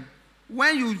teach them.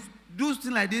 When you do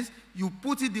things like this, you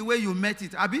put it the way you met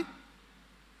it. Abi?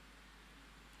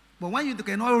 But when you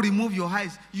cannot remove your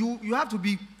eyes, you have to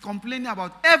be complaining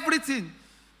about everything.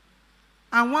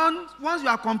 And once you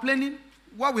are complaining,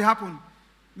 what will happen?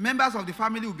 Members of the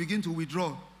family will begin to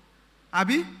withdraw.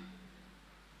 Abi?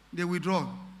 They withdraw.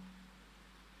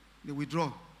 They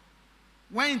withdraw.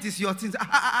 When it is your things,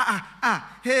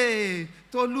 hey,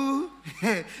 Tolu,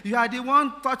 hey, you are the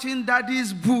one touching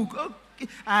daddy's book. Okay,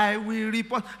 I will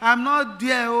report. I'm not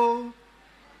there, oh.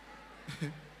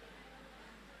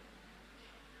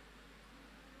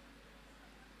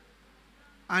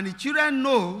 And the children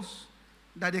knows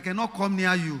that they cannot come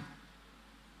near you.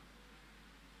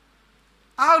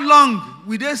 How long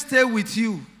will they stay with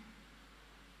you?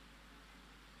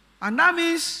 And that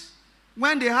means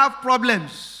when they have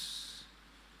problems,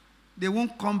 they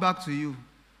won't come back to you.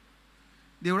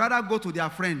 They would rather go to their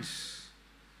friends.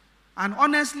 And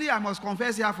honestly, I must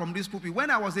confess here from this pulpit, when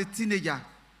I was a teenager,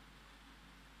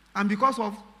 and because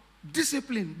of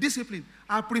discipline,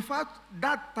 I prefer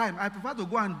to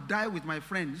go and die with my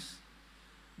friends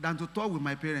than to talk with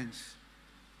my parents.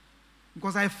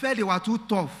 Because I felt they were too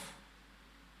tough.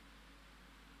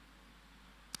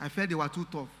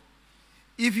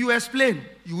 If you explain,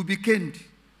 you will be caned.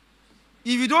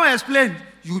 If you don't explain,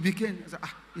 you will be caned.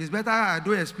 It's better I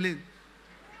don't explain.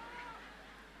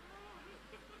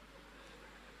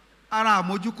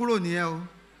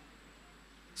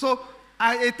 So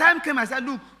a time came, I said,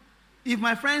 look, if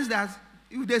my friends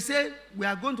if they say we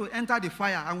are going to enter the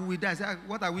fire and we will die, I said,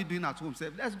 what are we doing at home? Say,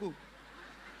 let's go.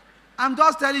 I'm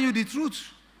just telling you the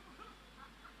truth.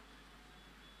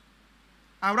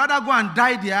 I'd rather go and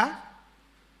die there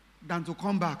than to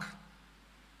come back.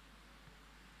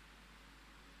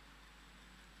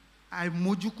 I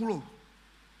mojukuro.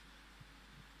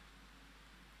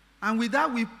 And with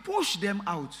that, we pushed them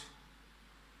out.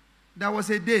 There was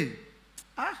a day.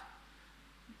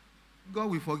 God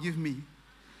will forgive me.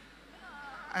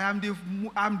 I'm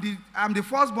the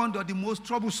firstborn, but the most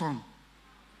troublesome.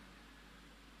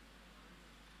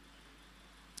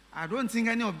 I don't think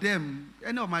any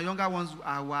of my younger ones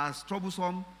were as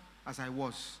troublesome as I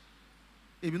was.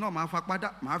 If you know,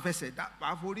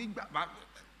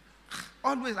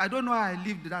 always, I don't know how I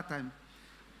lived that time.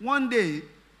 One day,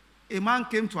 a man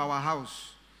came to our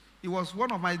house. He was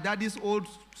one of my daddy's old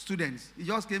students. He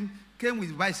just came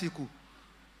with bicycle.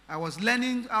 I was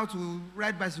learning how to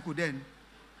ride bicycle then.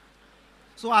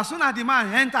 So as soon as the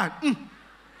man entered,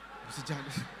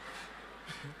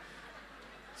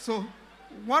 so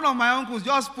one of my uncles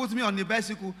just put me on the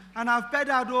bicycle, and I've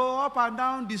pedaled up and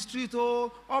down the street,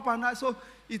 up and down. So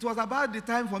it was about the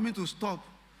time for me to stop.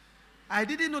 I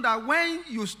didn't know that when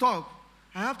you stop,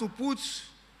 I have to put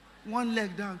one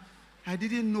leg down. I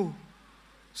didn't know.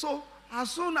 So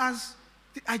as soon as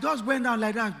I just went down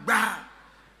like that, bah,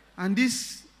 and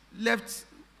this left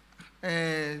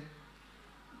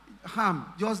arm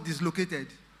just dislocated.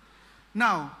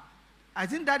 Now, I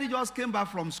think daddy just came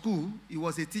back from school. He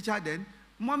was a teacher then.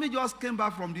 Mommy just came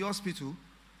back from the hospital.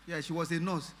 Yeah, she was a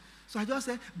nurse. So I just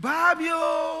said,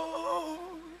 Babio!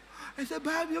 I said,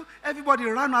 Babio! Everybody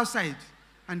ran outside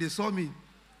and they saw me.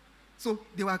 So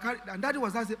they were carried, and daddy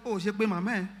was saying, oh, shake my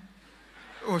man.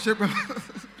 Oh, shake my man.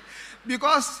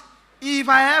 Because if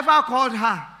I ever called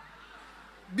her,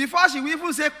 before she would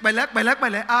even say, pele, pele,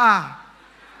 pele,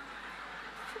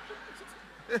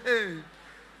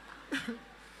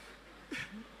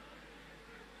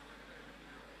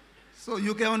 So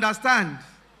you can understand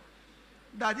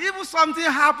that if something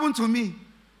happened to me,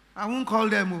 I won't call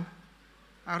them.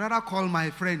 I'd rather call my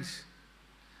friends.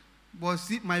 But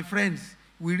see, my friends,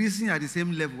 we reason at the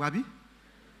same level, Abi.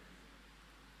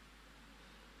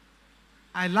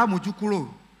 àìlámójú kúrò,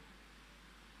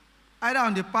 either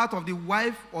on the part of the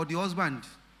wife or the husband.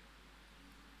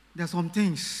 There are some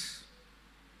things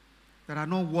that are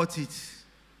not worth it.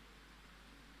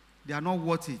 They are not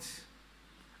worth it.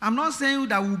 I'm not saying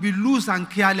that we'll be loose and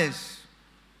careless,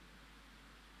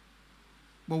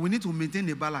 but we need to maintain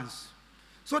a balance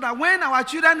so that when our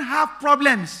children have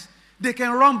problems, they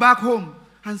can run back home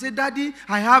and say, Daddy,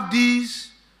 I have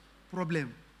this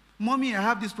problem. Mommy, I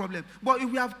have this problem. But if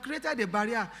we have created a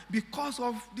barrier because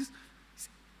of this,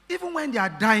 even when they are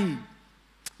dying,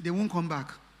 they won't come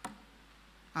back.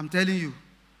 I'm telling you.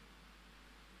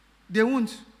 They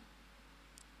won't.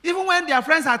 Even when their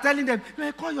friends are telling them,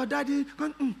 hey, call your daddy.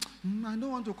 I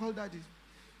don't want to call daddy.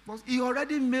 But he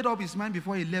already made up his mind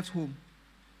before he left home.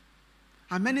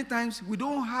 And many times, we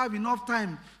don't have enough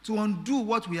time to undo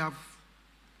what we have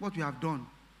done.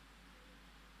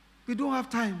 We don't have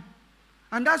time.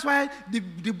 And that's why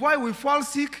the boy will fall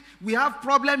sick. We have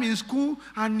problem in school,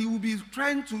 and he will be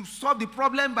trying to solve the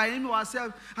problem by him or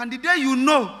herself. And the day you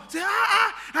know, say,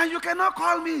 and you cannot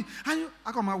call me. And you,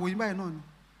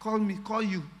 call me, call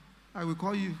you. I will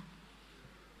call you.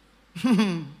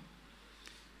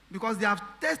 Because they have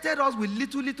tested us with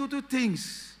little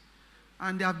things.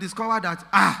 And they have discovered that,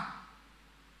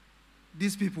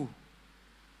 these people.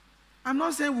 I'm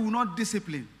not saying we will not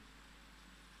discipline.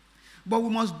 But we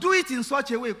must do it in such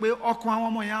a way where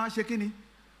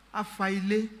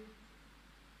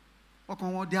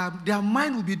their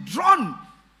mind will be drawn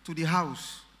to the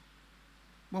house.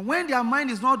 But when their mind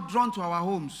is not drawn to our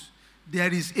homes,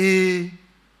 there is a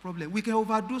problem. We can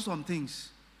overdo some things.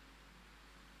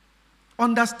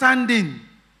 Understanding.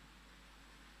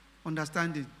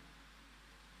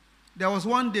 There was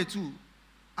one day too.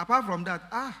 Apart from that,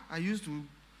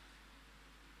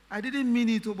 I didn't mean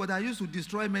it, but I used to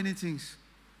destroy many things.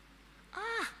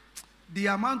 The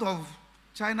amount of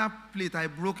china plate I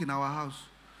broke in our house.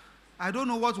 I don't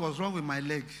know what was wrong with my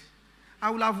leg. I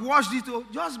would have washed it,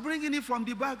 just bringing it from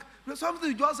the bag.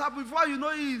 Something just happened before you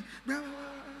know it.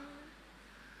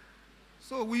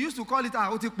 So we used to call it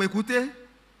Otikpekute.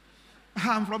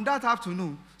 And from that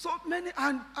afternoon, so many,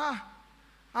 and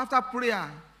after prayer,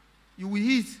 you will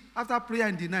eat. After prayer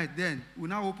in the night, then we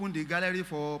now open the gallery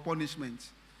for punishment.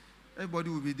 Everybody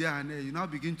will be there, and you now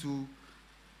begin to.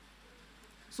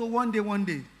 So one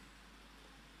day,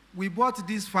 we bought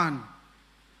this fan,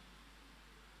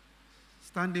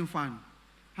 standing fan,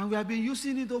 and we have been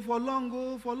using it for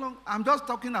long. I'm just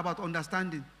talking about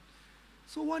understanding.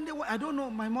 So one day, I don't know,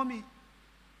 my mommy,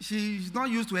 she's not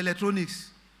used to electronics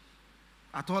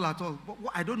at all. But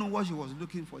I don't know what she was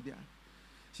looking for there.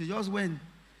 She just went.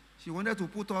 She wanted to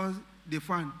put on the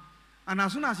fan, and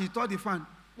as soon as she touched the fan,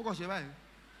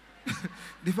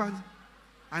 the fan,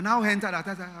 I now entered that.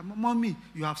 I said, Mommy,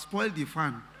 you have spoiled the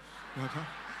fan.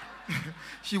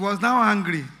 She was now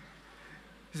angry.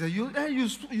 She said,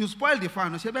 you spoiled the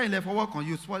fan. She said, for work on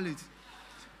you spoiled it.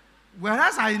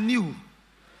 Whereas I knew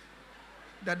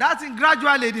that thing,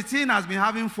 gradually the thing has been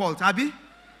having fault, Abby.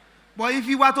 But if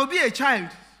you were to be a child,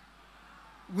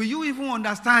 will you even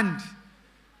understand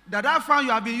that fan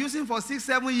you have been using for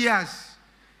 6-7 years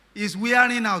is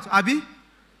wearing out, Abby?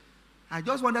 I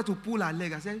just wanted to pull her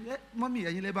leg. I said, Mommy, you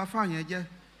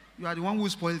are the one who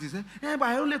spoiled this. But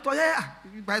I only thought,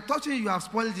 by touching you have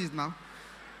spoiled this now.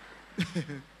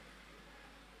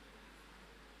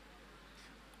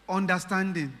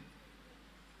 Understanding.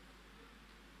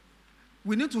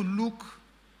 We need to look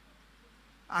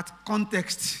at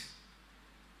context.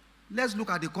 Let's look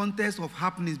at the context of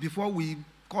happenings before we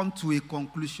come to a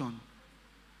conclusion.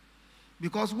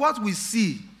 Because what we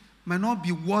see might not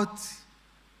be what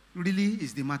really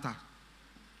is the matter.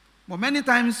 But many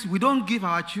times we don't give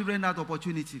our children that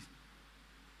opportunity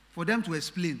for them to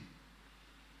explain.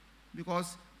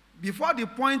 Because before the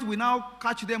point we now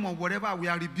catch them on whatever we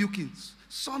are rebuking,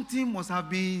 something must have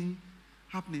been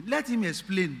happening. Let him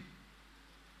explain.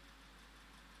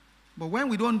 But when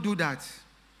we don't do that,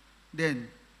 then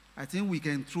I think we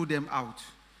can throw them out.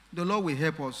 The Lord will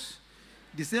help us.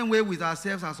 The same way with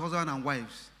ourselves as husbands and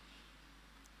wives.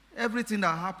 Everything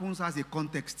that happens has a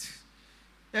context.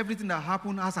 Everything that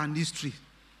happens has an history.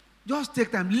 Just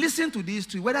take time. Listen to the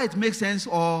history, whether it makes sense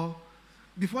or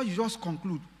before you just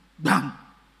conclude. Bam!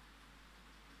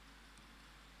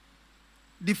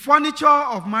 The furniture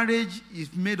of marriage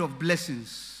is made of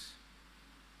blessings.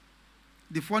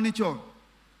 The furniture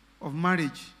of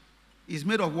marriage is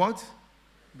made of what?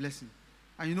 Blessing.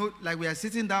 And you know, like we are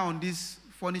sitting down on this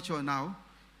furniture now,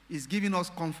 it's giving us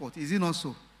comfort. Is it not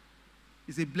so?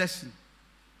 It's a blessing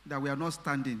that we are not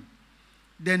standing.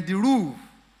 Then the roof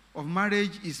of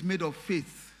marriage is made of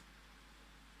faith.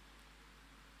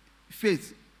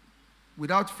 Faith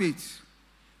Without faith,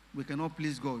 we cannot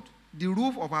please God. The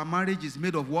roof of our marriage is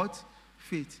made of what?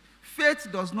 Faith. Faith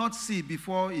does not see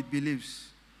before it believes.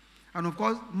 And of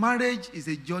course, marriage is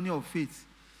a journey of faith.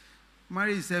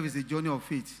 Marriage itself is a journey of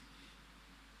faith.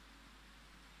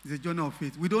 It's a journey of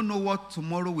faith. We don't know what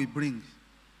tomorrow will bring.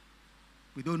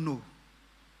 We don't know.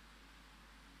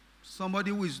 Somebody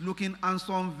who is looking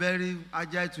handsome, very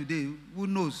agile today, who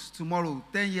knows tomorrow,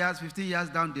 10 years, 15 years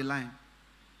down the line,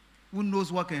 who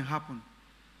knows what can happen.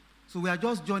 So we are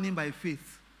just journeying by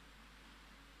faith.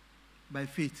 By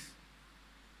faith.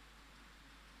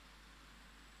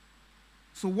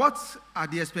 So what are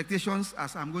the expectations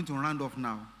as I'm going to round off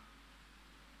now?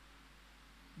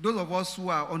 Those of us who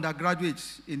are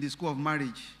undergraduates in the school of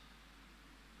marriage.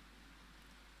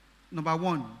 Number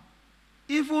one,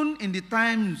 even in the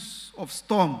times of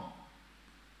storm,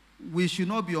 we should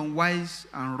not be unwise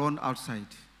and run outside.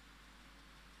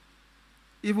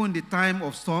 Even in the time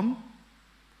of storm,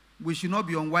 we should not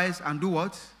be unwise and do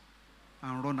what?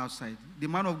 And run outside. The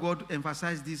man of God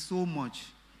emphasized this so much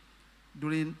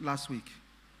during last week.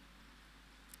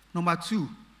 Number two,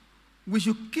 we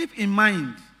should keep in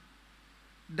mind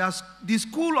that the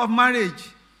school of marriage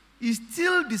is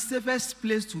still the safest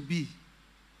place to be.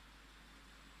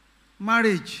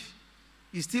 Marriage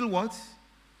is still what?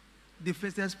 The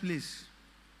safest place.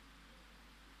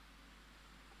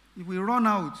 If we run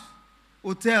out,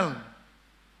 hotel,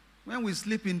 when we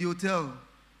sleep in the hotel,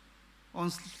 on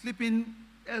sleeping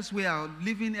elsewhere,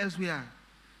 living elsewhere,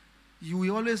 you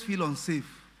will always feel unsafe.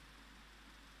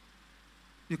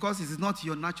 Because it is not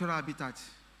your natural habitat.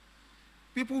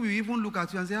 People will even look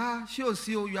at you and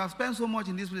say, you have spent so much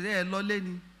in this place. Hey,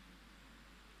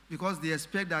 because they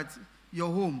expect that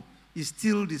your home is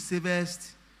still the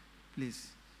safest place.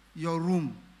 Your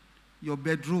room, your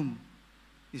bedroom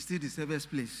is still the safest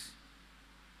place.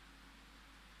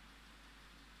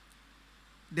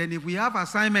 Then if we have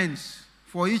assignments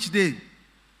for each day,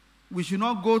 we should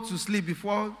not go to sleep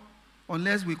before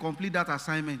unless we complete that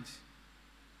assignment.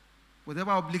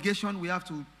 Whatever obligation we have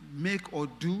to make or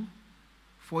do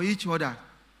for each other,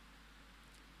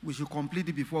 we should complete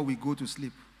it before we go to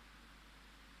sleep.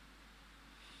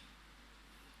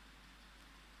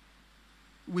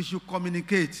 We should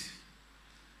communicate.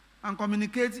 And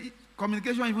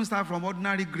communication even starts from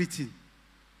ordinary greeting.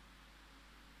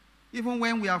 Even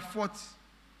when we have fought,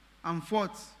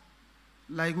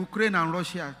 like Ukraine and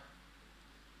Russia,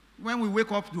 when we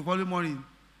wake up the following morning,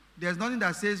 there's nothing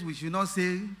that says we should not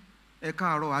say,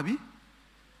 Ekaro, Abi.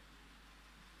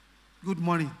 Good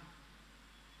morning.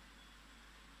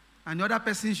 And the other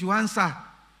person should answer.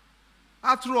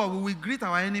 After all, we will greet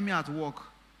our enemy at work.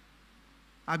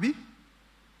 Abi?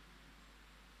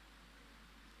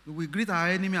 We will greet our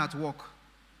enemy at work.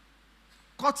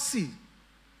 Courtesy.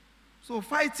 So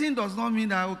fighting does not mean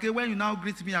that, okay, when you now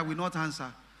greet me, I will not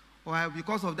answer. Or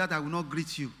because of that, I will not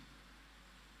greet you.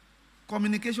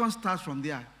 Communication starts from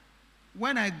there.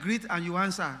 When I greet and you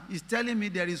answer, it's telling me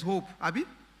there is hope. Abi?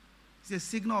 It's a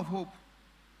signal of hope.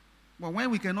 But when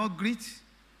we cannot greet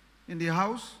in the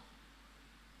house,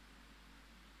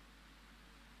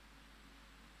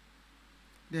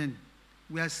 then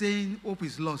we are saying hope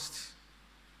is lost.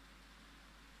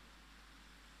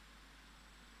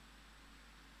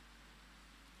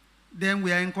 Then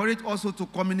we are encouraged also to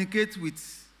communicate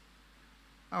with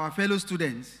our fellow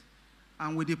students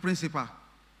and with the principal.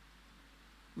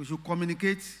 We should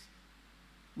communicate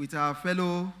with our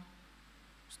fellow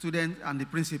students and the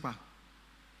principal.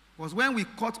 Because when we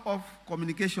cut off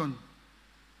communication,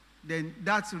 then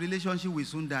that relationship will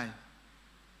soon die.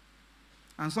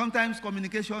 And sometimes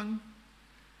communication,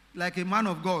 like a man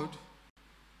of God,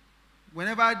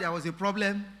 whenever there was a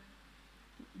problem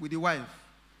with the wife,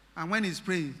 and when he's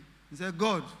praying, he said,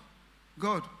 God,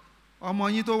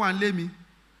 ọmọ yín tó wà nílé mi,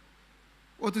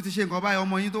 ó tún ti ṣe nǹkan báyìí,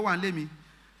 ọmọ yín tó wà nílé mi.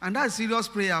 And that's serious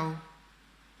prayer.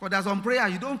 Because there's some prayer,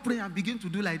 you don't pray and begin to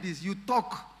do like this. You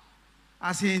talk,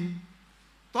 as in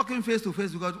talking face to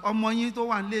face, because ọmọ yín tó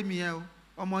wà nílé mi ẹ,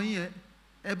 ọmọ yín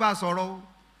ẹ bá sọ̀rọ̀,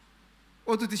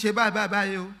 ó tún ti ṣe báyìí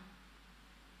báyìí.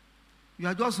 You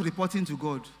are just reporting to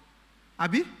God.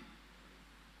 Abi?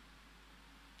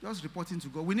 Just reporting to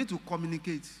God. We need to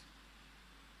communicate.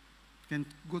 Can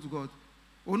go to God.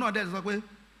 Oh no, that's okay.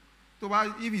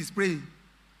 If he's praying,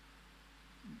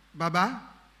 Baba,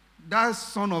 that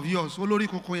son of yours, Olori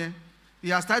Kokoye, he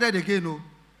has started again, oh.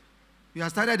 He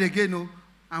has started again, oh,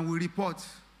 and we report.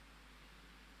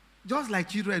 Just like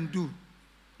children do.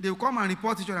 They will come and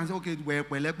report each other and say,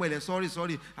 okay,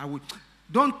 sorry, I will.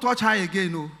 Don't touch her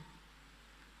again, oh.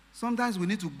 Sometimes we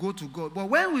need to go to God. But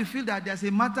when we feel that there's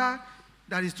a matter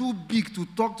that is too big to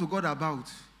talk to God about,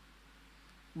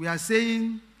 we are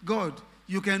saying, God,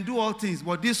 you can do all things,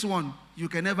 but this one, you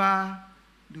can never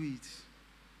do it.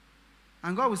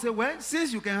 And God will say, well,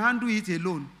 since you can handle it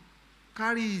alone,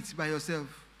 carry it by yourself.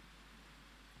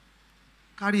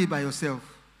 Carry it by yourself.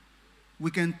 We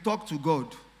can talk to God.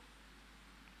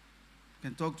 We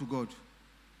can talk to God.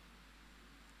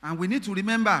 And we need to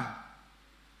remember,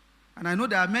 and I know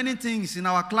there are many things in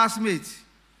our classmates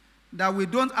that we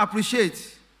don't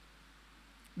appreciate.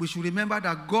 We should remember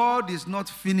that God is not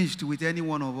finished with any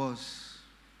one of us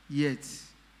yet.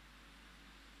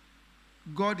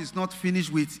 God is not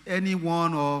finished with any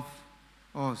one of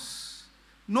us.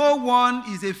 No one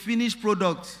is a finished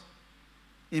product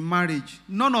in marriage.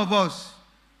 None of us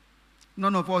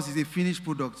is a finished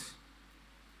product.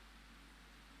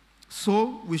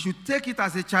 So we should take it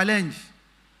as a challenge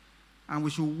and we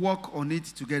should work on it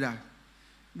together.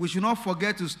 We should not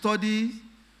forget to study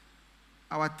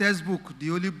our textbook, the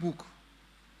holy book,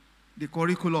 the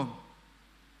curriculum.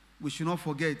 We should not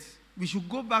forget. We should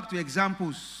go back to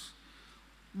examples.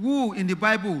 Who in the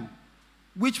Bible,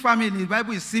 which family in the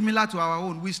Bible is similar to our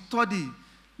own? We study.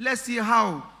 Let's see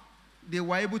how they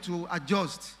were able to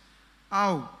adjust,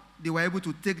 how they were able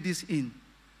to take this in.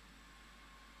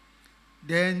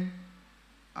 Then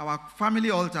our family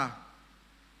altar.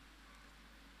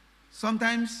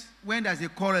 Sometimes when there's a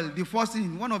quarrel,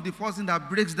 one of the first things that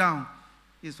breaks down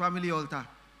is family altar.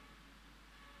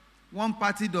 One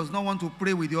party does not want to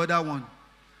pray with the other one,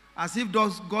 as if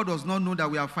God does not know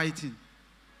that we are fighting.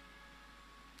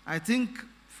 I think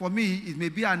for me, it may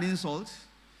be an insult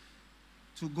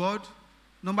to God.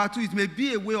 Number two, it may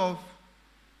be a way of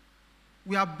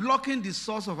we are blocking the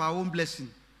source of our own blessing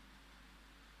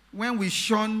when we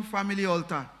shun family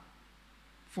altar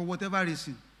for whatever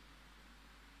reason.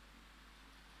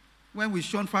 When we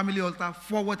shun family altar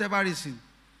for whatever reason,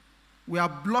 we are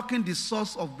blocking the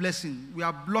source of blessing. We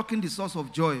are blocking the source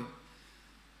of joy.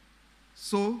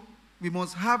 So we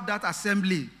must have that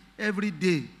assembly every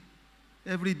day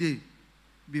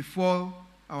before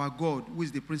our God, who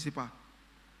is the principal.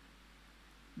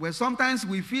 Where sometimes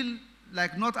we feel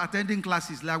like not attending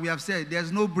classes, like we have said,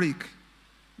 there's no break.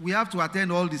 We have to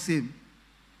attend all the same.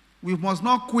 We must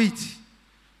not quit.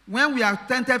 When we are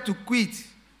tempted to quit,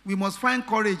 we must find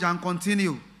courage and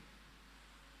continue.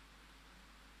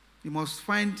 We must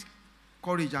find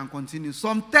courage and continue.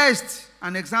 Some tests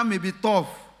and exam may be tough.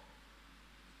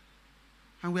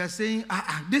 And we are saying,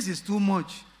 this is too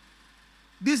much.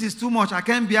 This is too much. I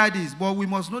can't bear this. But we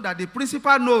must know that the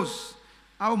principal knows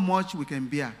how much we can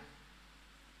bear.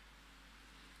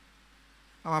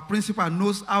 Our principal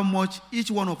knows how much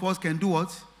each one of us can do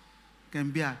what?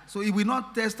 Can bear. So he will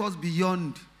not test us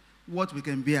beyond what we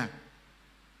can bear.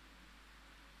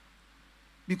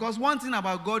 Because one thing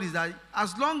about God is that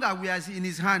as long as we are in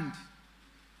his hand,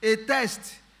 a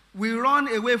test we run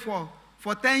away for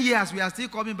 10 years, we are still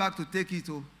coming back to take it.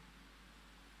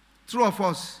 True of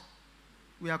us,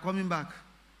 we are coming back.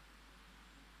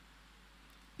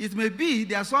 It may be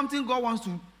there's something God wants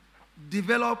to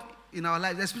develop in our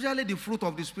lives, especially the fruit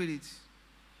of the Spirit.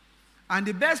 And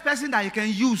the best person that he can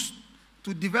use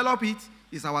to develop it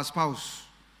is our spouse.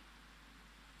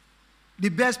 The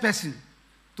best person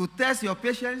to test your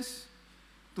patience,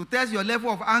 to test your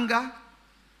level of anger,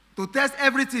 to test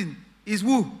everything is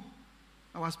who?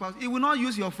 Our spouse. He will not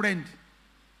use your friend.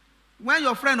 When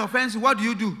your friend offends you, what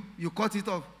do? You cut it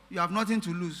off. You have nothing to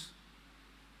lose.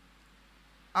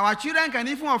 Our children can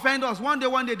even offend us. One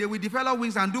day they will develop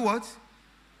wings and do what?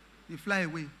 They fly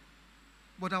away.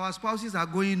 But our spouses are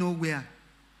going nowhere.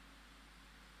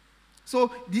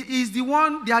 So they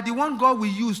are the one God will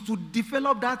use to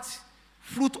develop that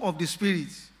fruit of the Spirit.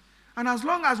 And as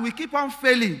long as we keep on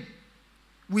failing,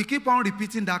 we keep on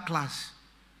repeating that class.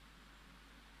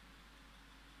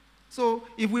 So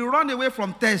if we run away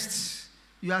from tests,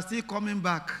 you are still coming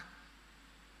back.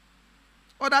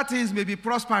 Other things may be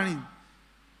prospering,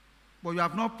 but you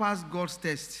have not passed God's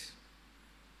test.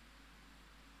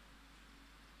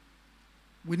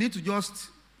 We need to just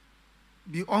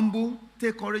be humble,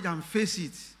 take courage and face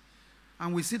it.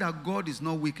 And we see that God is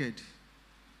not wicked.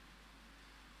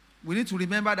 We need to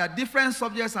remember that different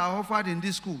subjects are offered in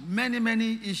this school. Many,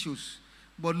 many issues.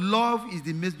 But love is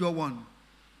the major one.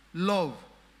 Love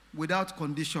without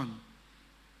condition.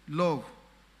 Love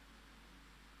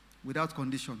without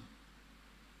condition.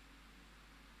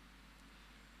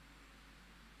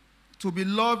 To be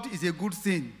loved is a good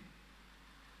thing.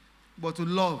 But to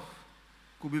love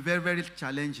could be very, very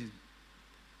challenging.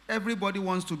 Everybody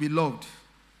wants to be loved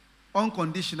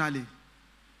unconditionally.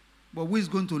 But who is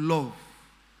going to love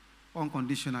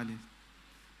unconditionally?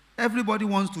 Everybody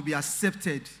wants to be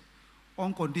accepted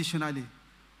unconditionally.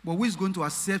 But who is going to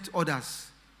accept others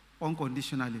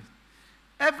unconditionally?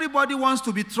 Everybody wants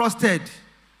to be trusted.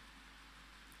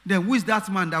 Then who is that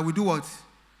man that will do what?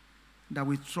 That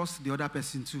will trust the other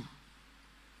person too.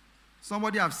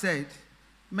 Somebody have said,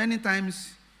 many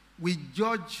times we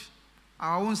judge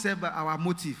our own self by our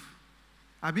motive.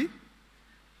 Abi?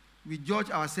 We judge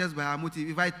ourselves by our motive.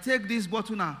 If I take this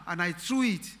bottle now and I throw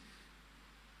it,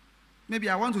 maybe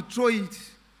I want to throw it,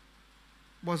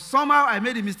 but somehow I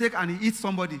made a mistake and it hit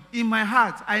somebody. In my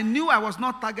heart, I knew I was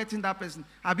not targeting that person.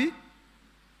 Abi?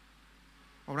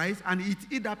 All right? And it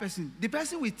hit that person. The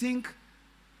person will think,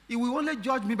 he will only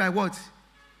judge me by what?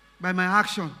 By my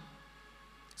action.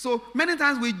 So many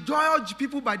times we judge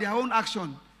people by their own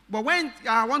action. But when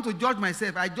I want to judge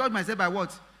myself, I judge myself by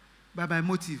what? By my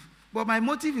motive. But my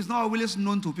motive is not always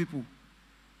known to people.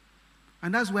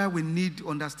 And that's where we need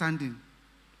understanding.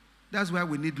 That's where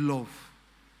we need love.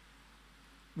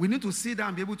 We need to sit down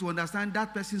and be able to understand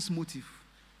that person's motive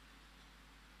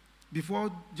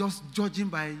before just judging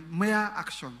by mere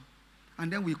action.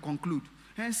 And then we conclude.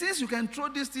 And since you can throw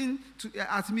this thing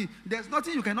at me, there's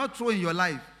nothing you cannot throw in your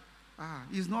life.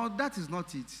 That is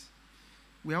not it.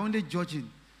 We are only judging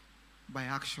by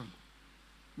action.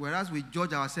 Whereas we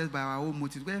judge ourselves by our own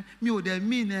motives. Well,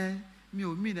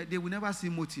 they will never see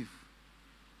motive.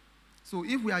 So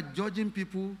if we are judging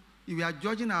people, if we are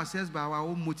judging ourselves by our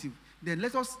own motive, then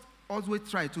let us always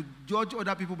try to judge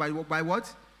other people by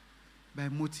what? By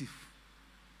motive.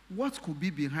 What could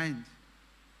be behind?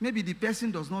 Maybe the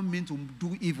person does not mean to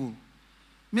do evil.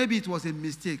 Maybe it was a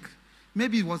mistake.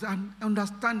 Maybe it was,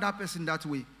 understand that person that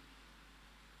way.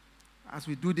 As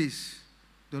we do this,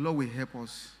 the Lord will help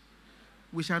us.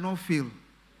 We shall not fail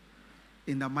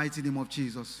in the mighty name of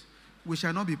Jesus. We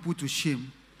shall not be put to shame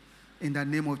in the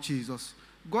name of Jesus.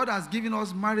 God has given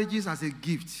us marriages as a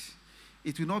gift.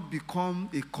 It will not become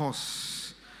a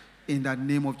curse in the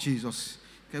name of Jesus.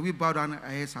 Can we bow down our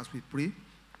heads as we pray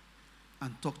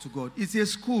and talk to God? It's a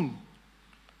school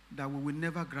that we will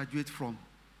never graduate from.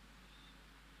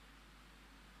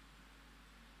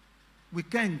 We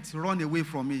can't run away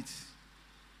from it,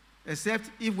 except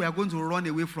if we are going to run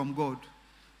away from God.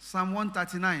 Psalm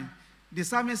 139, the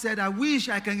psalmist said, I wish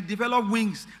I can develop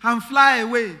wings and fly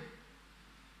away.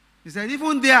 He said,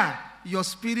 even there, your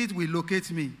spirit will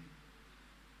locate me.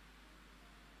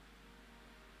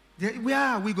 Where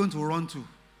are we going to run to?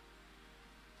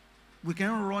 We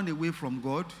cannot run away from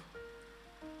God.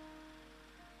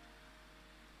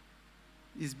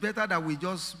 It's better that we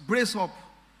just brace up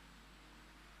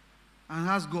and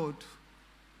ask God,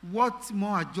 what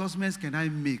more adjustments can I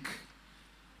make?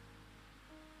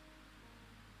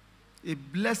 A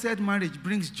blessed marriage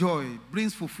brings joy,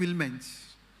 brings fulfillment.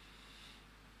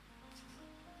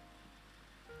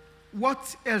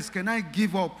 What else can I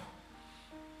give up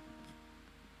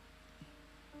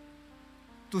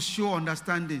to show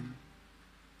understanding?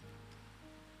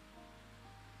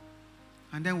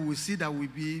 And then we will see that we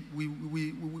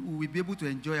will be able to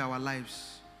enjoy our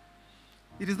lives.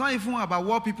 It is not even about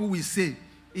what people will say.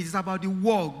 It is about the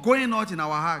war going on in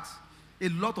our hearts. A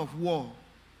lot of war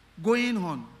going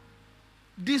on.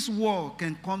 This war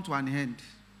can come to an end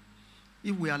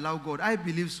if we allow God. I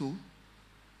believe so.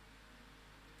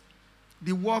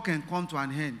 The war can come to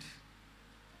an end.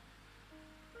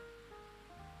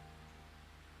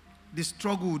 The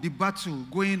struggle, the battle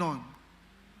going on.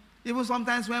 Even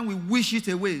sometimes when we wish it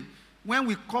away, when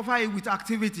we cover it with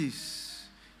activities,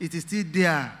 it is still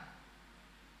there.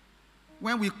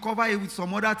 When we cover it with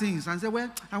some other things and say, well,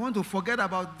 I want to forget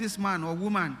about this man or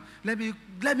woman. Let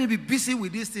me be busy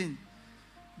with this thing.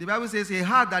 The Bible says a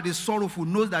heart that is sorrowful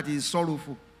knows that it is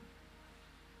sorrowful.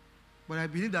 But I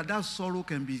believe that that sorrow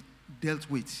can be dealt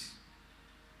with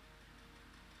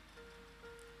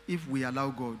if we allow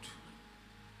God.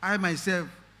 I myself,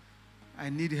 I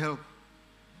need help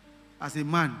as a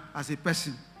man, as a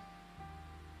person.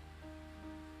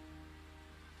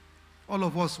 All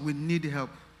of us, we need help.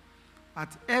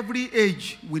 At every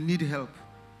age, we need help.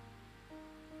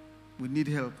 We need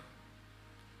help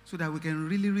so that we can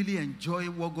really, really enjoy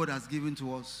what God has given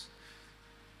to us.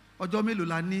 Ọjọ́ mélòó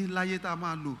la ní láyé tá a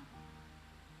máa lò?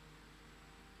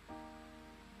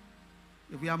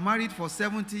 If we are married for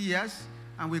 70 years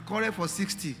and we quarrel for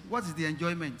 60, what is the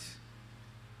enjoyment?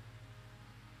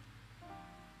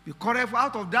 We quarrel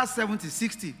out of that 70,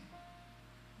 60.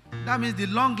 That means the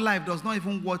long life does not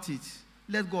even worth it.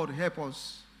 Let God help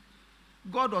us.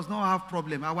 God does not have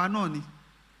problem. Our noni,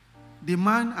 the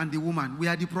man and the woman, we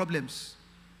are the problems.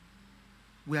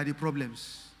 We are the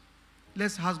problems.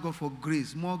 Let's ask God for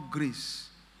grace, more grace,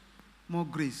 more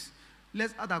grace.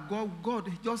 Let's ask that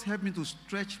God, just help me to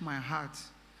stretch my heart,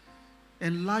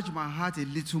 enlarge my heart a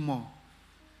little more,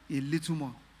 a little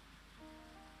more.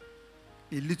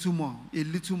 A little more, a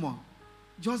little more.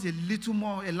 Just a little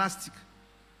more elastic.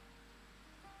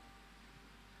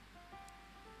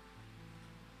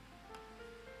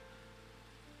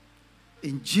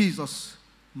 In Jesus'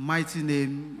 mighty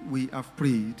name we have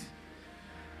prayed.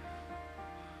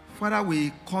 Father,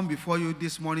 we come before you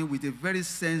this morning with a very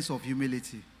sense of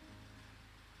humility.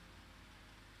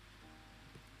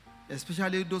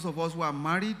 Especially those of us who are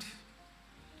married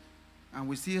and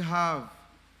we still have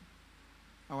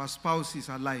our spouses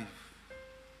alive.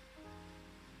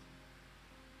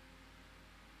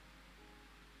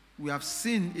 We have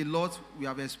seen a lot, we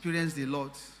have experienced a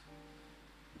lot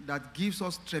that gives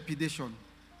us trepidation.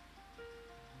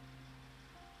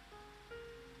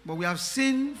 But we have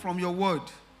seen from your word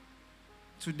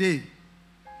today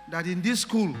that in this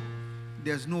school,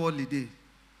 there's no holiday,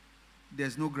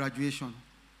 there's no graduation,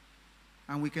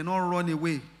 and we cannot run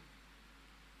away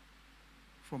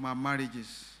from our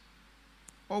marriages.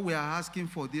 All we are asking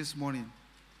for this morning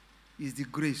is the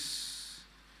grace.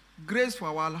 Grace for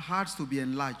our hearts to be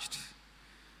enlarged.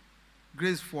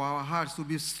 Grace for our hearts to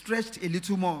be stretched a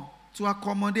little more to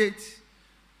accommodate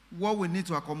what we need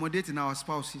to accommodate in our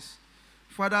spouses.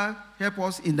 Father, help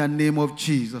us in the name of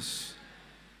Jesus.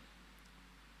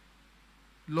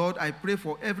 Lord, I pray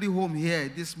for every home here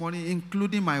this morning,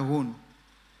 including my own.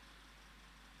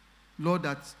 Lord,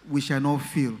 that we shall not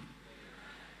fail.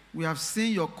 We have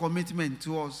seen your commitment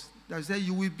to us. That you say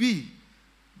you will be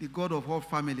the God of all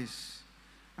families.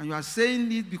 And you are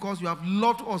saying it because you have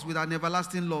loved us with an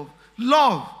everlasting love.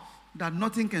 Love that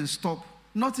nothing can stop.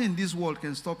 Nothing in this world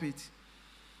can stop it.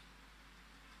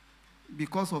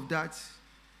 Because of that,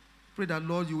 pray that,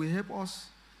 Lord, you will help us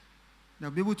to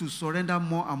be able to surrender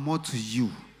more and more to you.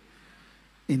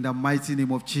 In the mighty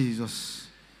name of Jesus.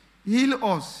 Heal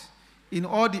us in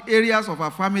all the areas of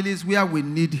our families where we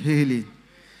need healing.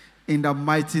 In the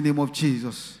mighty name of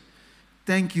Jesus.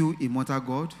 Thank you, immortal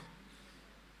God.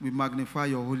 We magnify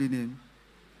your holy name.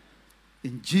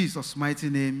 In Jesus' mighty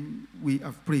name, we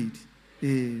have prayed.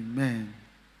 Amen.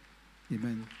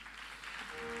 Amen.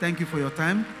 Thank you for your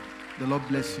time. The Lord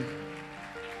bless you.